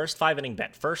 First 5-inning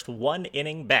bet. First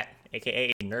 1-inning bet,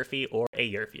 a.k.a. a Nerfy or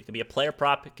a Yerfy. It could be a player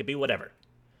prop. It could be whatever.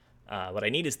 What I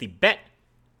need is the bet,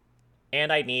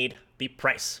 and I need the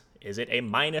price. Is it a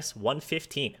minus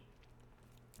 115?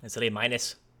 Is it a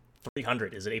minus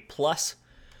 300? Is it a plus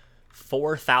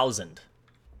 4,000?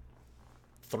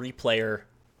 3-player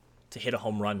to hit a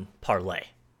home run parlay.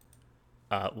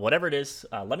 Whatever it is,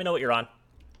 let me know what you're on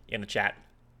in the chat.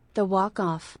 The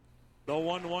walk-off. The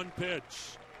 1-1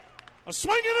 pitch. A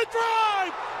swing and a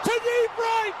drive to deep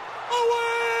right.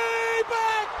 Away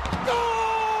back.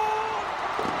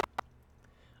 Gone.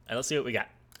 And let's see what we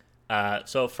got.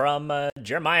 So from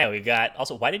Jeremiah, we got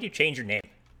also, why did you change your name?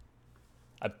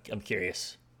 I'm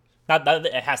curious. Not that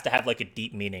it has to have like a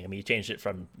deep meaning. I mean, you changed it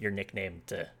from your nickname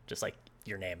to just like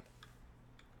your name.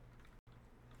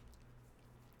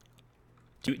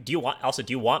 Do you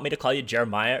want me to call you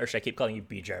Jeremiah, or should I keep calling you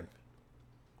B-Jerm?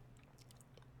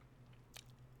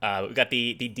 We got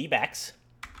the D-backs.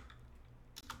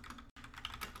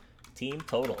 Team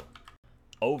total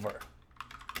over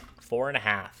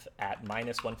 4.5 at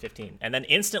minus 115. And then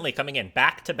instantly coming in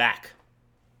back to back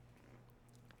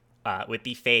with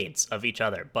the fades of each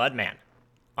other. Budman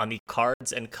on the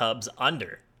Cards and Cubs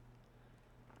under.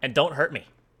 And don't hurt me.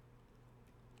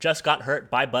 Just got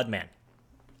hurt by Budman.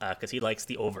 Because he likes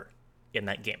the over in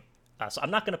that game. So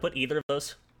I'm not going to put either of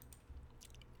those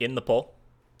in the poll,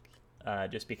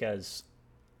 just because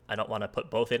I don't want to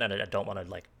put both in, and I don't want to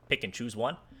like pick and choose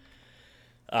one.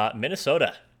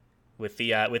 Minnesota with the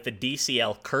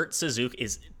DCL, Kurt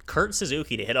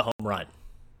Suzuki to hit a home run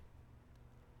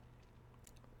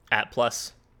at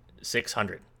plus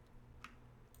 600.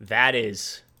 That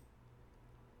is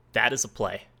a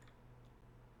play.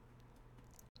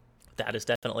 That is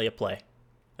definitely a play.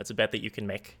 That's a bet that you can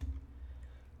make.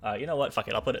 You know what? Fuck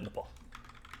it. I'll put it in the poll.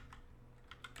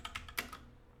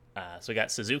 So we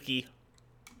got Suzuki,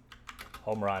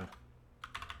 home run,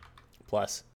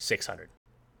 plus 600.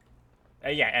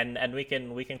 Yeah, and we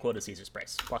can quote a Caesar's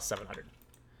price, plus 700.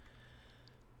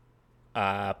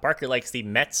 Parker likes the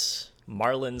Mets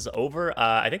Marlins over.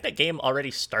 I think that game already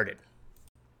started,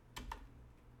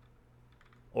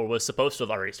 or was supposed to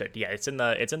have already started. Yeah, it's in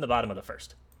the bottom of the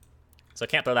first. So I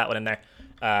can't throw that one in there.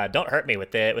 Don't hurt me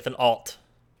with an alt.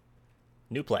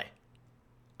 New play.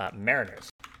 Mariners.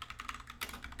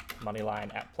 Money line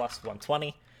at plus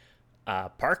 120.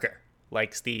 Parker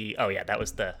likes the... Oh, yeah, that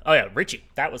was the... Oh, yeah, Richie.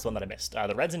 That was one that I missed.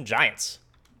 The Reds and Giants.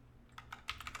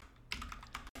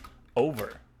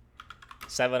 Over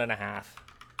 7.5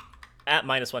 at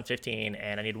minus 115.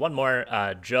 And I need one more.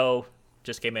 Joe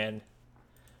just came in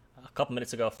a couple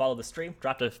minutes ago. Followed the stream.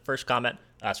 Dropped a first comment.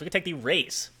 So we can take the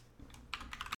Rays.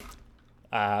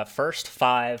 First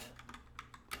 5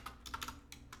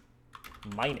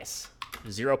 minus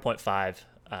 0.5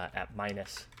 at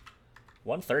minus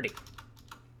 130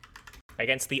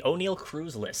 against the O'Neill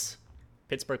Cruz-less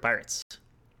Pittsburgh Pirates.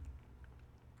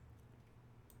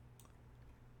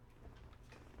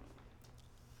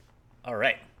 All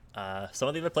right. Some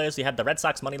of the other players, we had the Red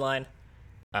Sox money line.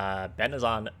 Ben is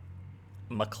on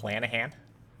McClanahan.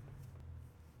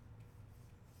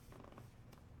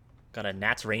 Got a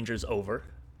Nats Rangers over.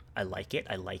 I like it.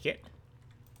 I like it.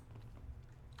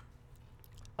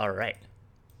 All right.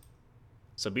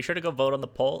 So be sure to go vote on the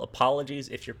poll. Apologies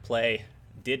if your play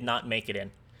did not make it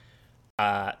in.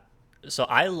 So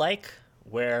I like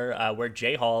where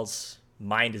Jay Hall's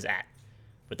mind is at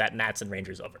with that Nats and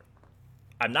Rangers over.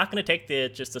 I'm not going to take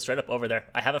just the straight up over there.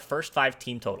 I have a first 5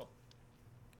 team total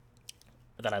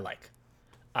that I like,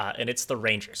 and it's the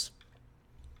Rangers.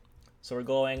 So we're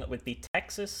going with the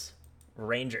Texas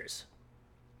Rangers.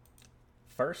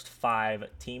 First 5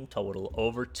 team total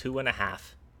over 2.5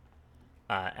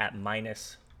 at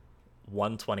minus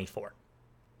 124.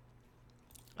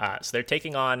 So they're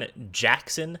taking on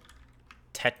Jackson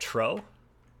Tetreault,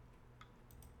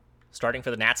 starting for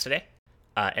the Nats today.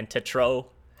 And Tetreault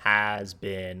has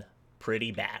been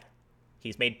pretty bad.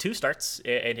 He's made 2 starts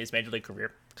in his major league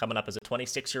career, coming up as a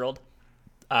 26-year-old.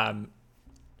 And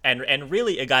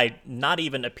really a guy not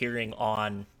even appearing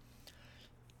on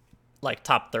like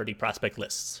top 30 prospect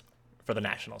lists for the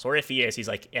Nationals. Or if he is, he's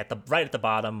like right at the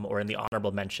bottom or in the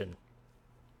honorable mention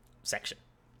section.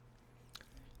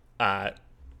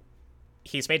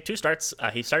 He's made 2 starts.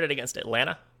 He started against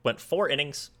Atlanta, went 4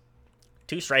 innings,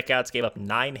 2 strikeouts, gave up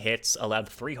 9 hits, allowed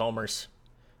 3 homers,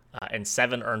 and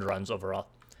 7 earned runs overall.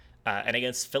 And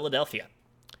against Philadelphia,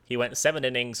 he went 7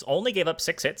 innings, only gave up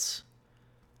 6 hits,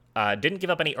 didn't give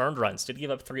up any earned runs, did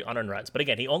give up 3 unearned runs. But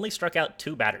again, he only struck out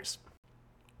 2 batters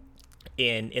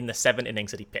in the 7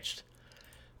 innings that he pitched.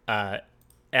 And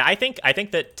I think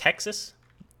that Texas,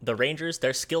 the Rangers,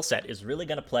 their skill set is really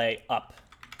going to play up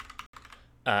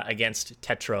against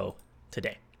Tetreault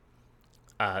today.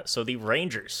 So the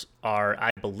Rangers are, I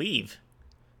believe,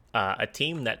 a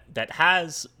team that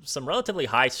has some relatively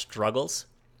high struggles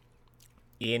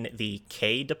in the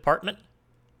K department.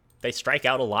 They strike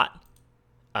out a lot,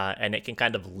 and it can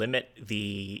kind of limit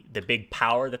the big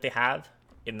power that they have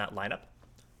in that lineup.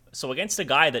 So against a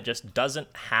guy that just doesn't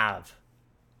have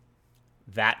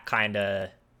that kind of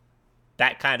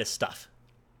stuff,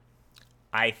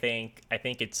 I think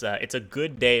it's a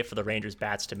good day for the Rangers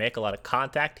bats to make a lot of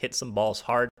contact, hit some balls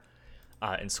hard,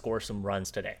 and score some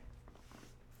runs today.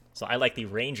 So I like the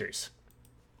Rangers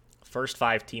first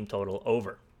 5 team total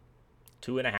over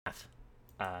 2.5,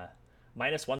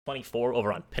 minus 124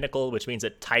 over on Pinnacle, which means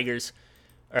that Tigers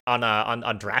on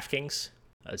DraftKings.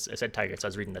 I said Tigers, so I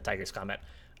was reading the Tigers comment.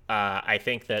 I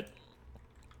think that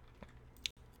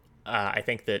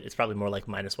it's probably more like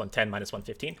minus 110, minus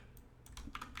 115.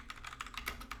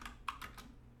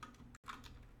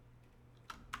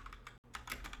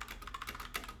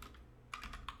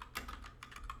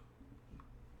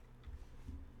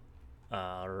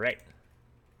 All right.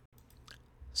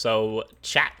 So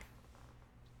chat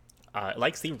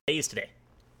likes the Rays today.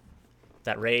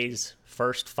 That Rays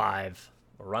first 5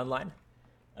 run line.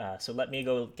 So let me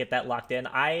go get that locked in.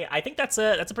 I think that's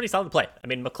a pretty solid play. I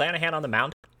mean, McClanahan on the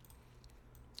mound.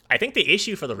 I think the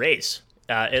issue for the Rays,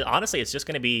 honestly, it's just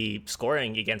going to be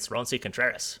scoring against Roncy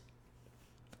Contreras.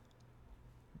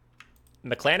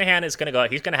 McClanahan is going to go.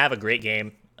 He's going to have a great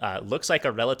game. Looks like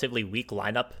a relatively weak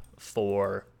lineup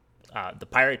for the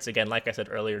Pirates. Again, like I said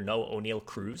earlier, no O'Neal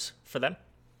Cruz for them.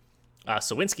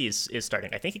 Sawinski is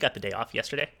starting. I think he got the day off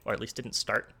yesterday, or at least didn't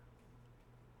start.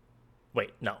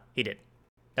 Wait, no, he did.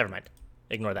 Never mind.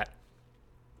 Ignore that.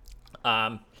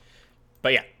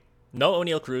 But yeah, no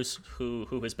O'Neal Cruz,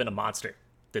 who has been a monster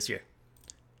this year.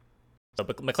 So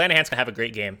McClanahan's gonna have a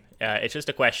great game. It's just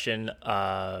a question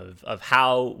of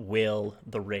how will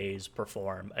the Rays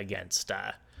perform against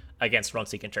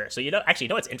Roncy Contreras. So you know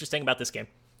what's interesting about this game?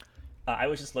 I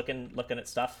was just looking at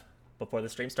stuff before the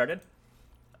stream started.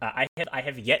 I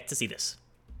have yet to see this.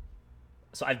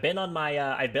 So I've been on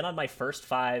my first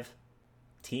 5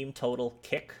 team total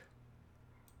kick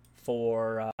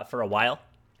for a while.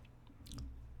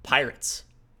 Pirates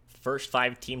first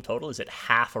 5 team total is at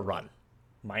half a run,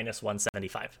 minus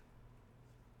 175.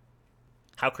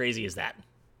 How crazy is that?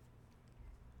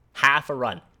 Half a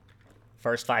run,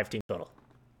 first 5 team total.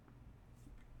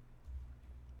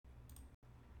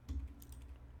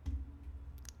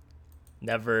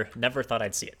 Never thought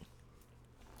I'd see it.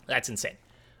 That's insane.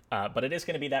 But it is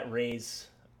going to be that Rays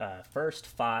first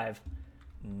 5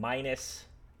 minus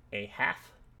a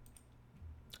half.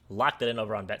 Locked it in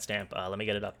over on BetStamp. Let me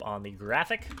get it up on the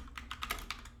graphic.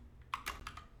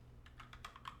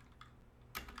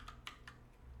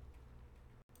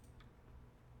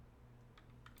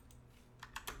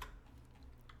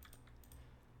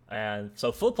 And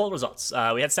so full poll results.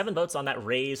 We had 7 votes on that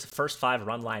Rays first 5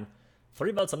 run line.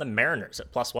 3 votes on the Mariners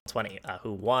at plus 120,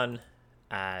 who won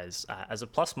as a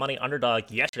plus money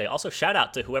underdog yesterday. Also, shout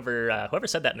out to whoever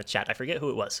said that in the chat. I forget who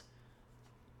it was.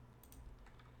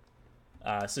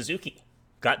 Suzuki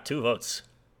got 2 votes.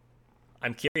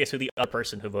 I'm curious who the other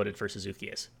person who voted for Suzuki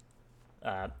is.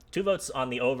 2 votes on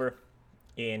the over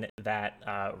in that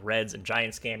Reds and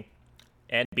Giants game.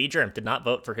 And B-Germ did not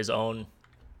vote for his own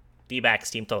D-backs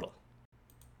team total.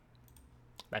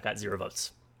 That got 0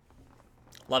 votes.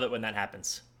 Love it when that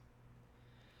happens.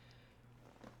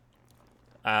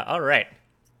 All right.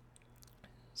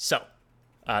 So,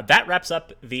 that wraps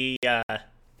up the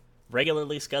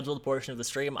regularly scheduled portion of the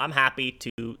stream. I'm happy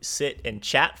to sit and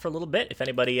chat for a little bit. If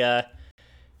anybody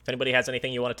has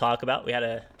anything you want to talk about, we had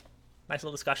a nice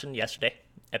little discussion yesterday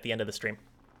at the end of the stream.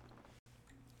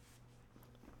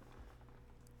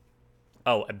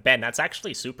 Oh, Ben, that's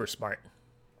actually super smart.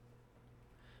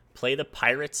 Play the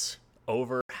Pirates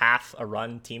over half a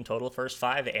run team total first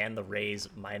 5 and the Rays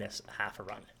minus half a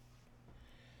run.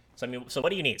 So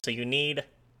what do you need? So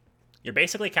you're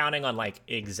basically counting on like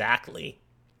exactly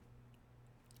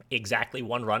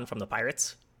 1 run from the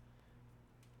Pirates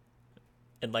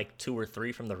and like 2 or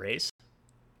 3 from the Rays.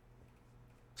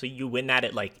 So you win that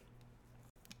at like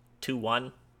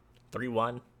 2-1,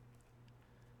 3-1,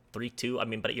 3-2. I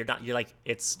mean, but you're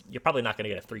probably not going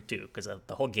to get a 3-2 because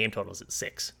the whole game total is at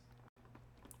 6.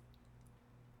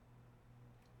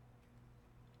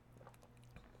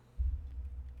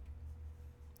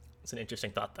 It's an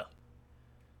interesting thought, though.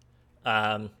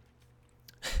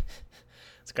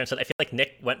 It's kind of, I feel like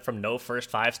Nick went from no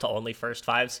first 5s to only first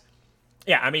 5s.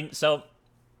 Yeah, I mean, so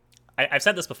I've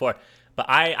said this before, but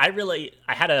I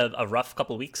had a rough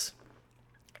couple weeks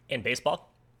in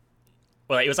baseball.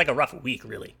 Well, it was like a rough week,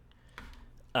 really.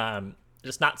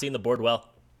 Just not seeing the board well.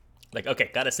 Like,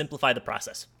 okay, got to simplify the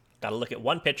process. Got to look at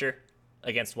one pitcher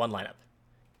against one lineup.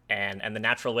 And the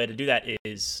natural way to do that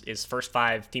is first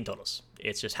 5 team totals.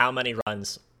 It's just how many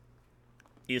runs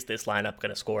is this lineup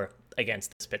going to score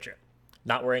against this pitcher.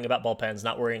 Not worrying about bullpens,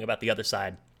 not worrying about the other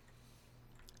side.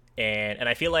 And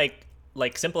I feel like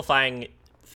simplifying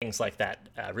things like that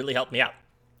really helped me out.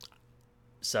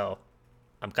 So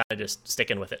I'm kind of just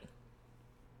sticking with it.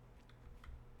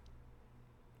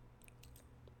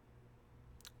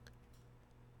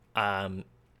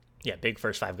 Yeah, big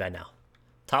first 5 guy now.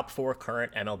 Top 4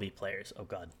 current MLB players. Oh,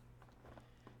 God.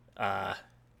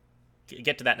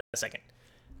 Get to that in a second.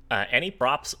 Any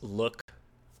props look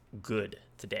good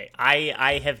today?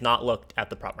 I have not looked at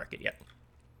the prop market yet.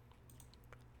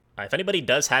 If anybody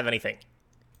does have anything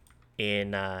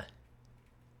let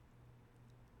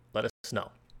us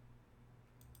know.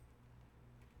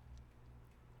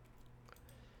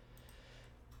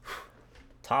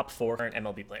 Top 4 current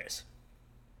MLB players.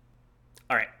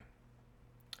 All right.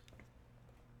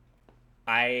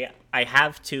 I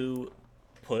have to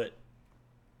put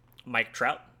Mike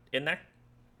Trout in there.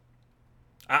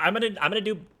 I'm gonna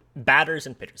do batters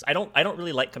and pitchers. I don't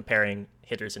really like comparing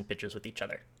hitters and pitchers with each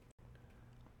other.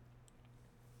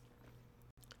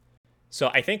 So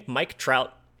I think Mike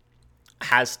Trout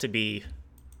has to be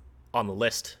on the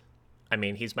list. I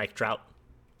mean, he's Mike Trout.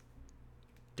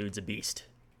 Dude's a beast.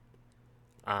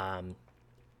 Yeah,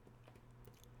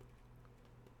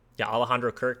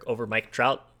 Alejandro Kirk over Mike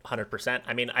Trout, 100%.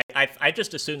 I mean, I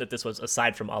just assumed that this was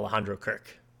aside from Alejandro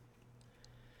Kirk.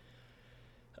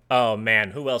 Oh,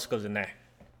 man, who else goes in there?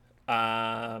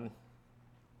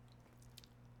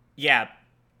 Yeah.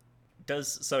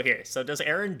 Does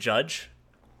Aaron Judge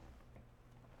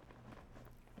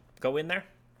go in there?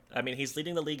 I mean, he's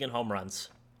leading the league in home runs.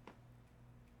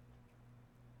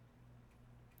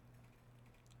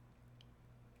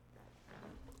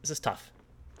 This is tough.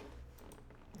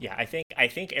 Yeah, I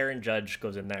think Aaron Judge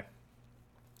goes in there.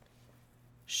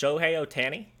 Shohei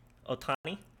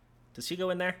Ohtani, does he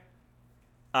go in there?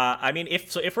 I mean,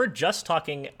 if we're just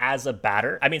talking as a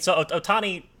batter, I mean, so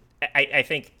Ohtani, I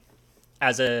think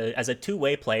as a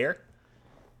two-way player,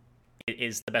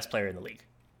 is the best player in the league.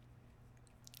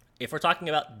 If we're talking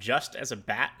about just as a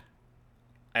bat,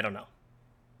 I don't know.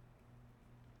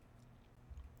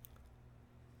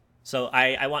 So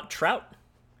I want Trout.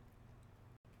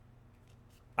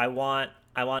 I want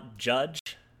Judge.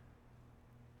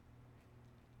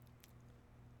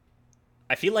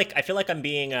 I feel like I'm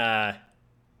being I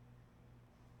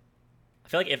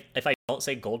feel like if I don't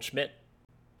say Goldschmidt,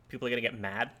 people are gonna get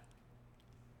mad.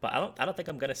 But I don't think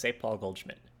I'm gonna say Paul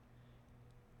Goldschmidt.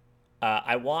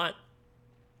 I want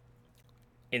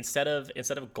instead of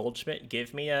Goldschmidt,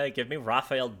 give me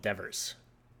Rafael Devers.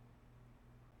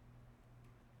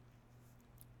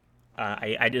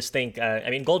 I just think I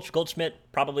mean Goldschmidt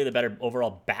probably the better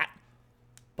overall bat,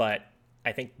 but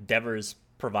I think Devers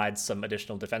provides some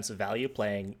additional defensive value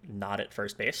playing not at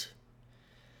first base.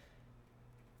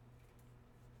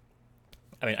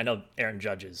 I mean, I know Aaron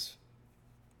Judge is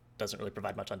doesn't really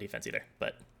provide much on defense either.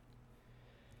 But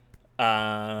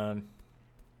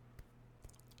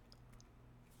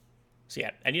so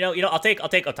yeah, and I'll take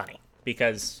Ohtani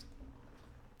because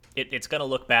it's gonna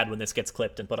look bad when this gets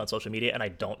clipped and put on social media, and I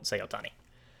don't say Ohtani.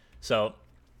 So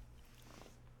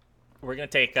we're gonna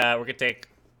take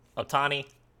Ohtani,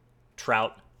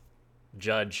 Trout,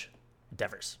 Judge,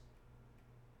 Devers.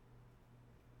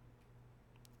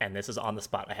 And this is on the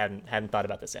spot. I hadn't thought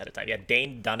about this ahead of time. Yeah,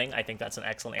 Dane Dunning. I think that's an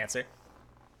excellent answer.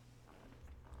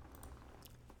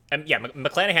 And yeah,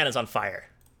 McClanahan is on fire.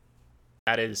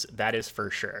 That is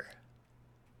for sure.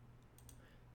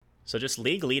 So just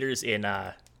league leaders in.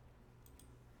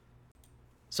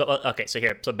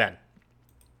 So Ben,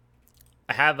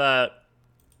 I have a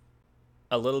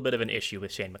little bit of an issue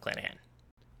with Shane McClanahan.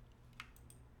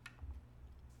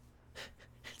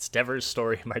 It's Devers,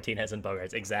 Story, Martinez, and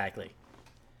Bogaerts. Exactly.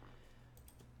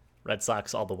 Red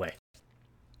Sox all the way.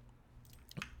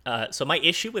 So my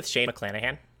issue with Shane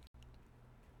McClanahan.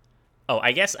 Oh,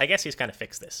 I guess he's kind of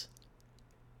fixed this.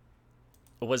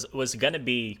 Was gonna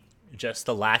be just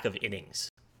the lack of innings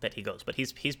that he goes, but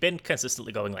he's been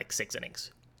consistently going like 6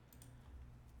 innings.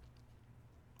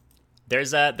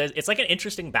 There's it's like an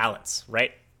interesting balance,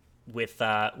 right? With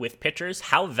pitchers,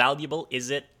 how valuable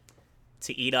is it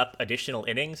to eat up additional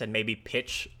innings and maybe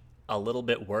pitch a little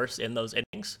bit worse in those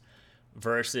innings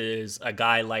versus a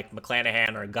guy like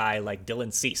McClanahan or a guy like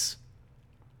Dylan Cease,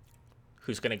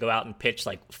 who's going to go out and pitch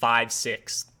like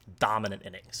 5-6 dominant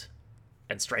innings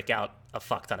and strike out a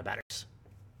fuck ton of batters.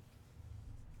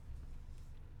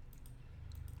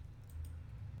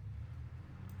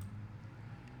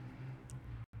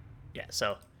 Yeah,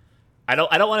 so I don't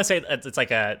want to say that it's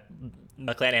like a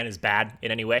McClanahan is bad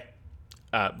in any way,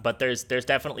 but there's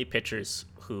definitely pitchers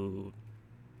who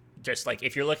just like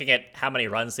if you're looking at how many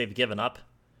runs they've given up,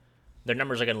 their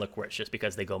numbers are going to look worse just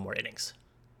because they go more innings.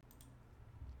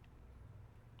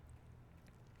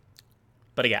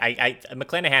 But again,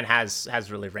 McClanahan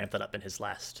has really ramped it up in his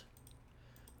last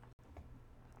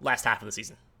half of the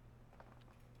season.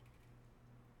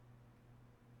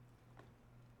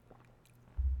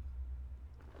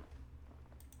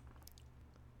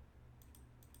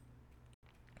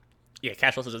 Yeah,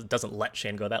 Cash also doesn't let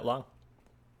Shane go that long.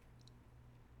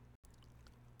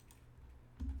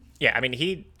 Yeah, I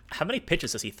mean, how many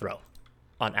pitches does he throw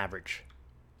on average?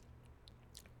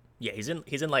 Yeah, he's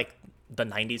in like the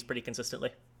 90s pretty consistently.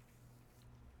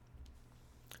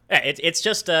 Yeah, it's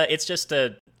just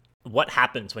what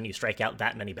happens when you strike out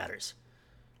that many batters.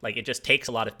 Like, it just takes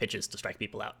a lot of pitches to strike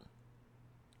people out.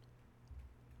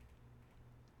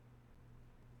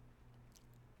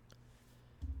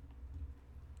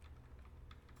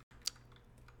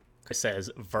 Chris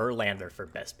says Verlander for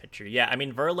best pitcher. Yeah, I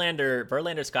mean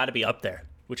Verlander's got to be up there,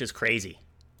 which is crazy.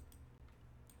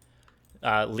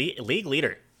 League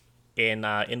leader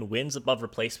in wins above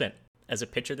replacement as a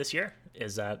pitcher this year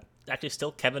is actually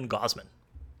still Kevin Gausman.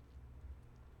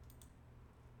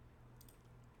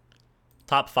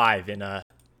 Top 5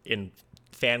 in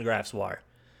Fangraphs WAR: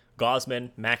 Gausman,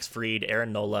 Max Fried,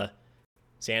 Aaron Nola,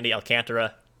 Sandy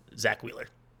Alcantara, Zach Wheeler.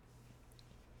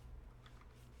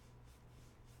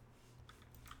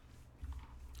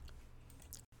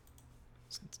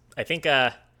 I think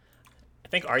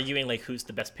arguing like who's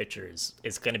the best pitcher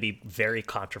is going to be very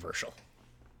controversial.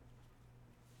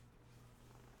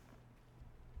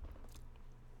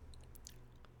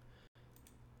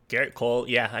 Garrett Cole,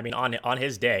 yeah, I mean on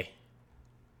his day,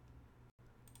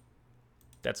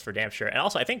 that's for damn sure. And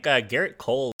also, I think Garrett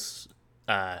Cole's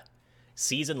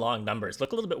season-long numbers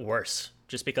look a little bit worse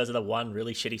just because of the one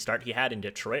really shitty start he had in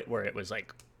Detroit, where it was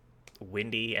like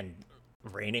windy and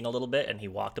raining a little bit, and he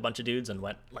walked a bunch of dudes and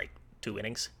went like 2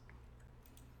 innings.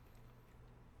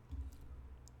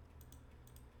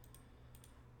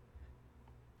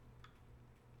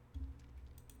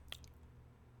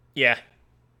 Yeah,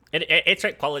 it's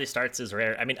right. Quality starts is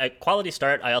rare. I mean, a quality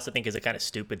start I also think is a kind of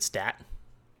stupid stat.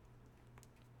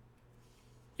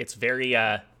 It's very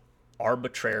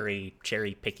arbitrary,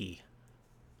 cherry picky.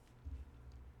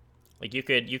 Like you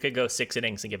could go 6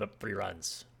 innings and give up 3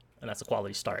 runs, and that's a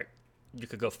quality start. You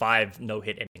could go 5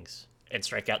 no-hit innings and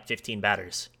strike out 15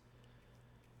 batters,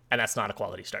 and that's not a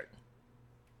quality start.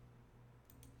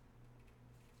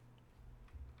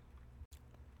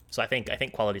 So I think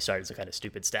quality start is a kind of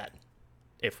stupid stat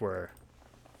if we're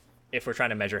trying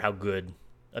to measure how good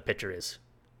a pitcher is.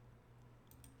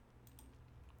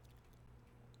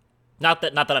 Not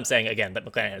that I'm saying again that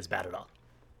McClanahan is bad at all.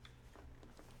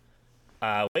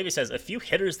 Wavy says a few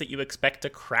hitters that you expect to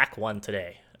crack one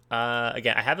today.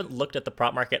 Again, I haven't looked at the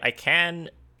prop market. I can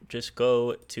just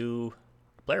go to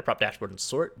player prop dashboard and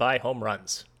sort by home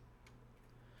runs.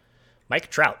 Mike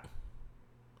Trout.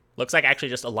 Looks like actually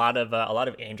just a lot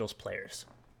of Angels players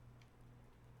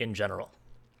in general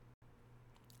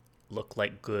look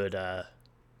like good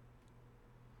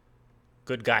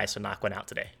guys to knock one out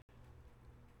today.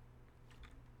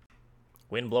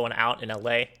 Wind blowing out in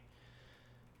LA.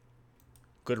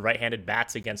 Good right-handed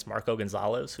bats against Marco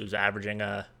Gonzalez, who's averaging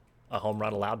a home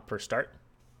run allowed per start.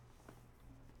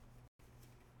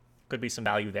 Could be some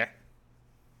value there.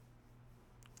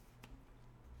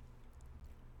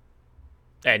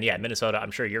 And yeah, Minnesota, I'm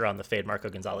sure you're on the fade Marco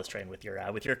Gonzalez train with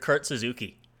your Kurt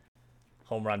Suzuki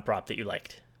home run prop that you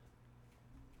liked.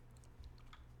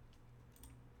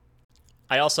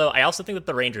 I also think that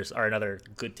the Rangers are another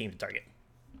good team to target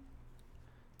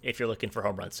if you're looking for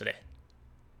home runs today.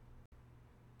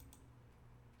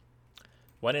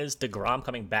 When is DeGrom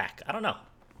coming back? I don't know.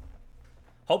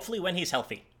 Hopefully when he's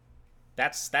healthy.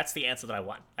 That's the answer that I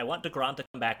want. I want DeGrom to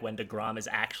come back when DeGrom is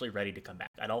actually ready to come back.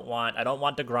 I don't want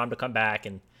DeGrom to come back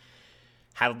and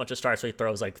have a bunch of starts where he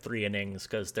throws like 3 innings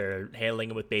because they're handling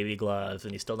him with baby gloves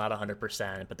and he's still not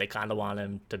 100%, but they kind of want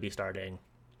him to be starting.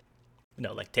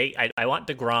 No, like I want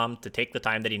DeGrom to take the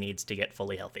time that he needs to get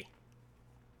fully healthy.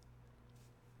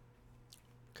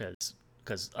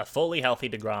 Because a fully healthy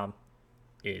DeGrom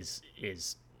is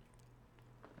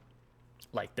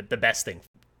like the best thing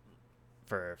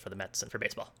for the Mets and for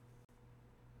baseball.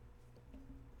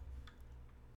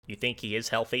 You think he is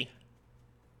healthy?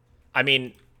 I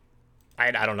mean,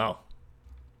 I don't know.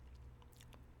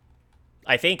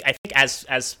 I think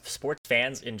as sports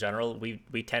fans in general,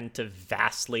 we tend to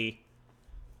vastly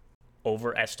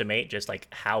overestimate just like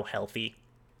how healthy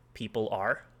people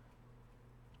are.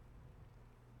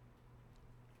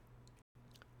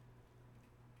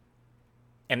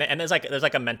 And there's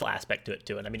like a mental aspect to it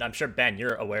too. And I mean, I'm sure Ben,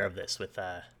 you're aware of this with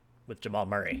Jamal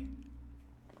Murray.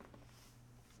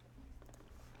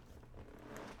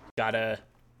 Gotta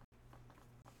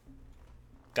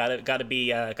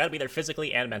be there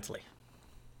physically and mentally.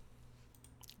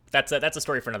 That's a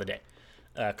story for another day.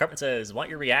 Cartman says, want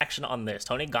your reaction on this.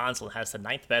 Tony Gonsolin has the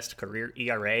 9th best career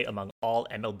ERA among all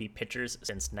MLB pitchers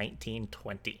since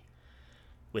 1920,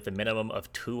 with a minimum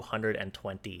of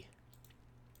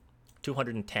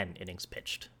 210 innings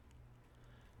pitched.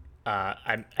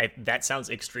 That sounds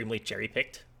extremely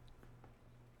cherry-picked.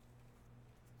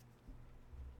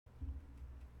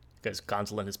 Because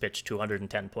Gonsolin has pitched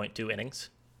 210.2 innings.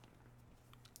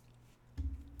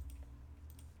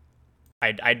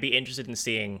 I'd be interested in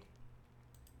seeing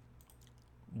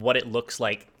what it looks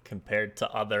like compared to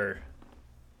other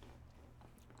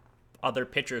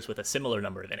pitchers with a similar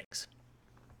number of innings.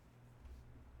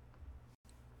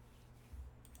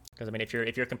 Because I mean, if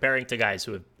you're comparing to guys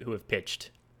who have pitched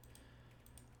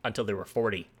until they were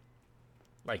 40,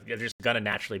 like they're just gonna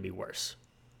naturally be worse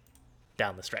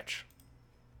down the stretch.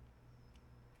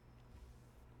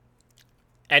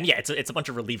 And yeah, it's a bunch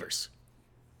of relievers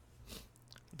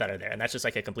that are there, and that's just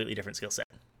like a completely different skill set.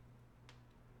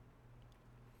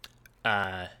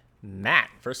 Matt,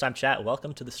 first time chat,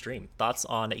 welcome to the stream. Thoughts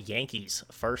on Yankees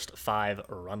first 5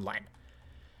 run line?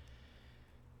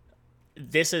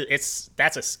 That's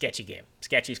a sketchy game.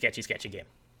 Sketchy game.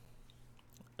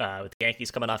 With the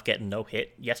Yankees coming off getting no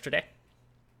hit yesterday.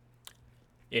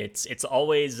 It's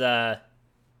always I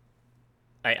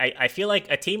feel like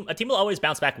a team will always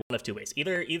bounce back one of two ways.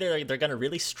 Either they're gonna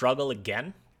really struggle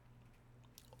again,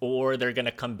 or they're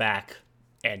gonna come back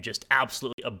and just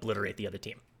absolutely obliterate the other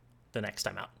team the next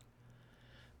time out.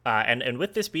 And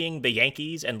with this being the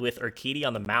Yankees and with Urquidy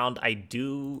on the mound, I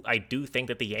do think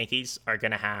that the Yankees are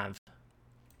gonna have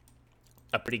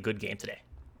a pretty good game today.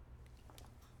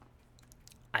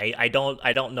 I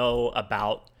don't know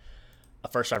about a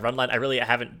first run line. I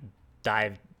haven't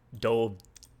dived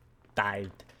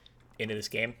into this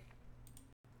game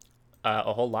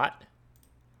a whole lot,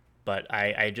 but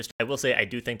I will say I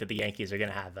do think that the Yankees are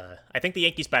gonna have I think the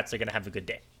Yankees bats are gonna have a good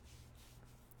day.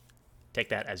 Take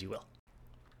that as you will.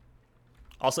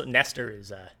 Also, Nestor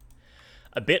is a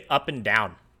bit up and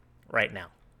down right now.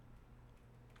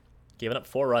 Giving up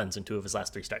 4 runs in 2 of his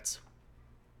last 3 starts.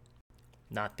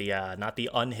 Not the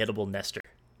unhittable Nestor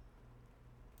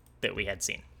that we had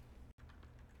seen.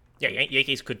 Yeah,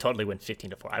 Yankees could totally win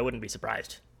 15-4. I wouldn't be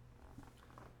surprised.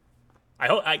 I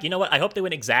hope you know what? I hope they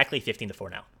win exactly 15-4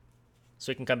 now,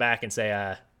 so we can come back and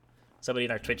say somebody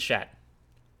in our Twitch chat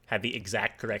had the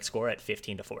exact correct score at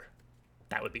 15-4.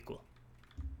 That would be cool.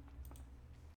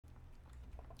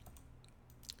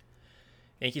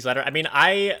 Yankees ladder. I mean,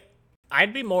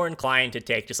 I'd be more inclined to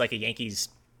take just like a Yankees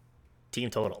team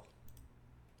total,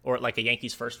 or like a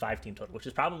Yankees first 5 team total, which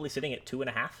is probably sitting at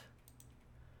 2.5.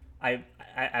 I'm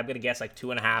gonna guess like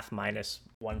 2.5 minus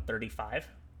 135.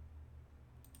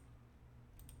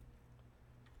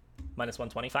 minus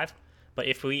 125. But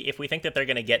if we think that they're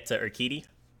going to get to Urquidy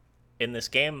in this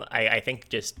game, I think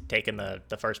just taking the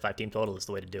first 5 team total is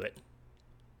the way to do it.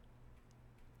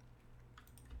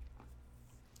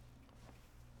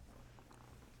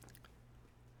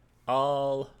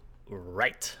 All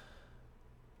right.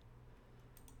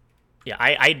 Yeah,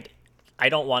 I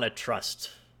don't want to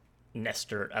trust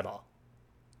Nestor at all.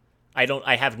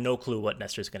 I have no clue what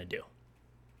Nestor's going to do.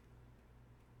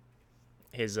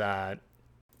 His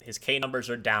K numbers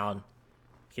are down.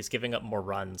 He's giving up more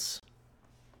runs.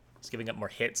 He's giving up more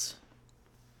hits.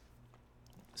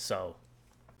 So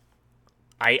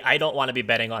I don't want to be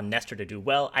betting on Nestor to do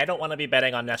well. I don't want to be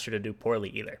betting on Nestor to do poorly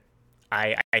either.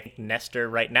 I think Nestor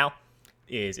right now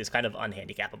is kind of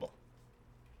unhandicappable.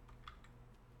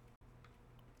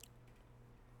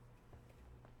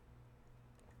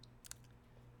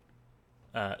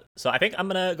 So I think I'm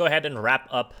going to go ahead and wrap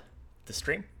up the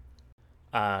stream.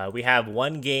 We have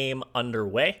one game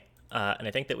underway, and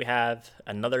I think that we have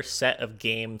another set of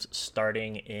games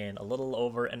starting in a little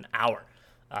over an hour.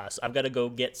 So I've got to go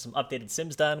get some updated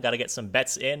sims done, got to get some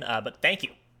bets in, but thank you,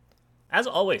 as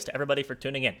always, to everybody for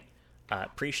tuning in.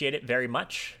 Appreciate it very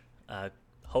much.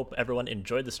 Hope everyone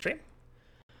enjoyed the stream.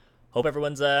 Hope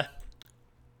everyone's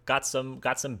got some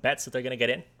bets that they're going to get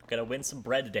in. Gonna win some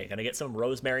bread today. Gonna get some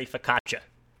rosemary focaccia,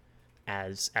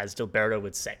 as Dilberto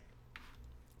would say.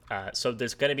 So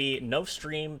there's gonna be no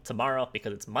stream tomorrow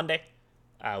because it's Monday.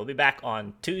 We'll be back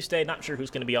on Tuesday. Not sure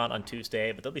who's gonna be on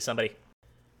Tuesday, but there'll be somebody.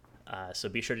 So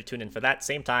be sure to tune in for that.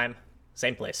 Same time,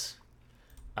 same place.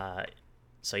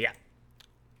 So yeah.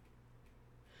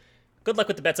 Good luck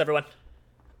with the bets, everyone.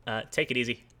 Take it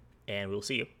easy, and we'll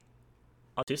see you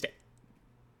on Tuesday.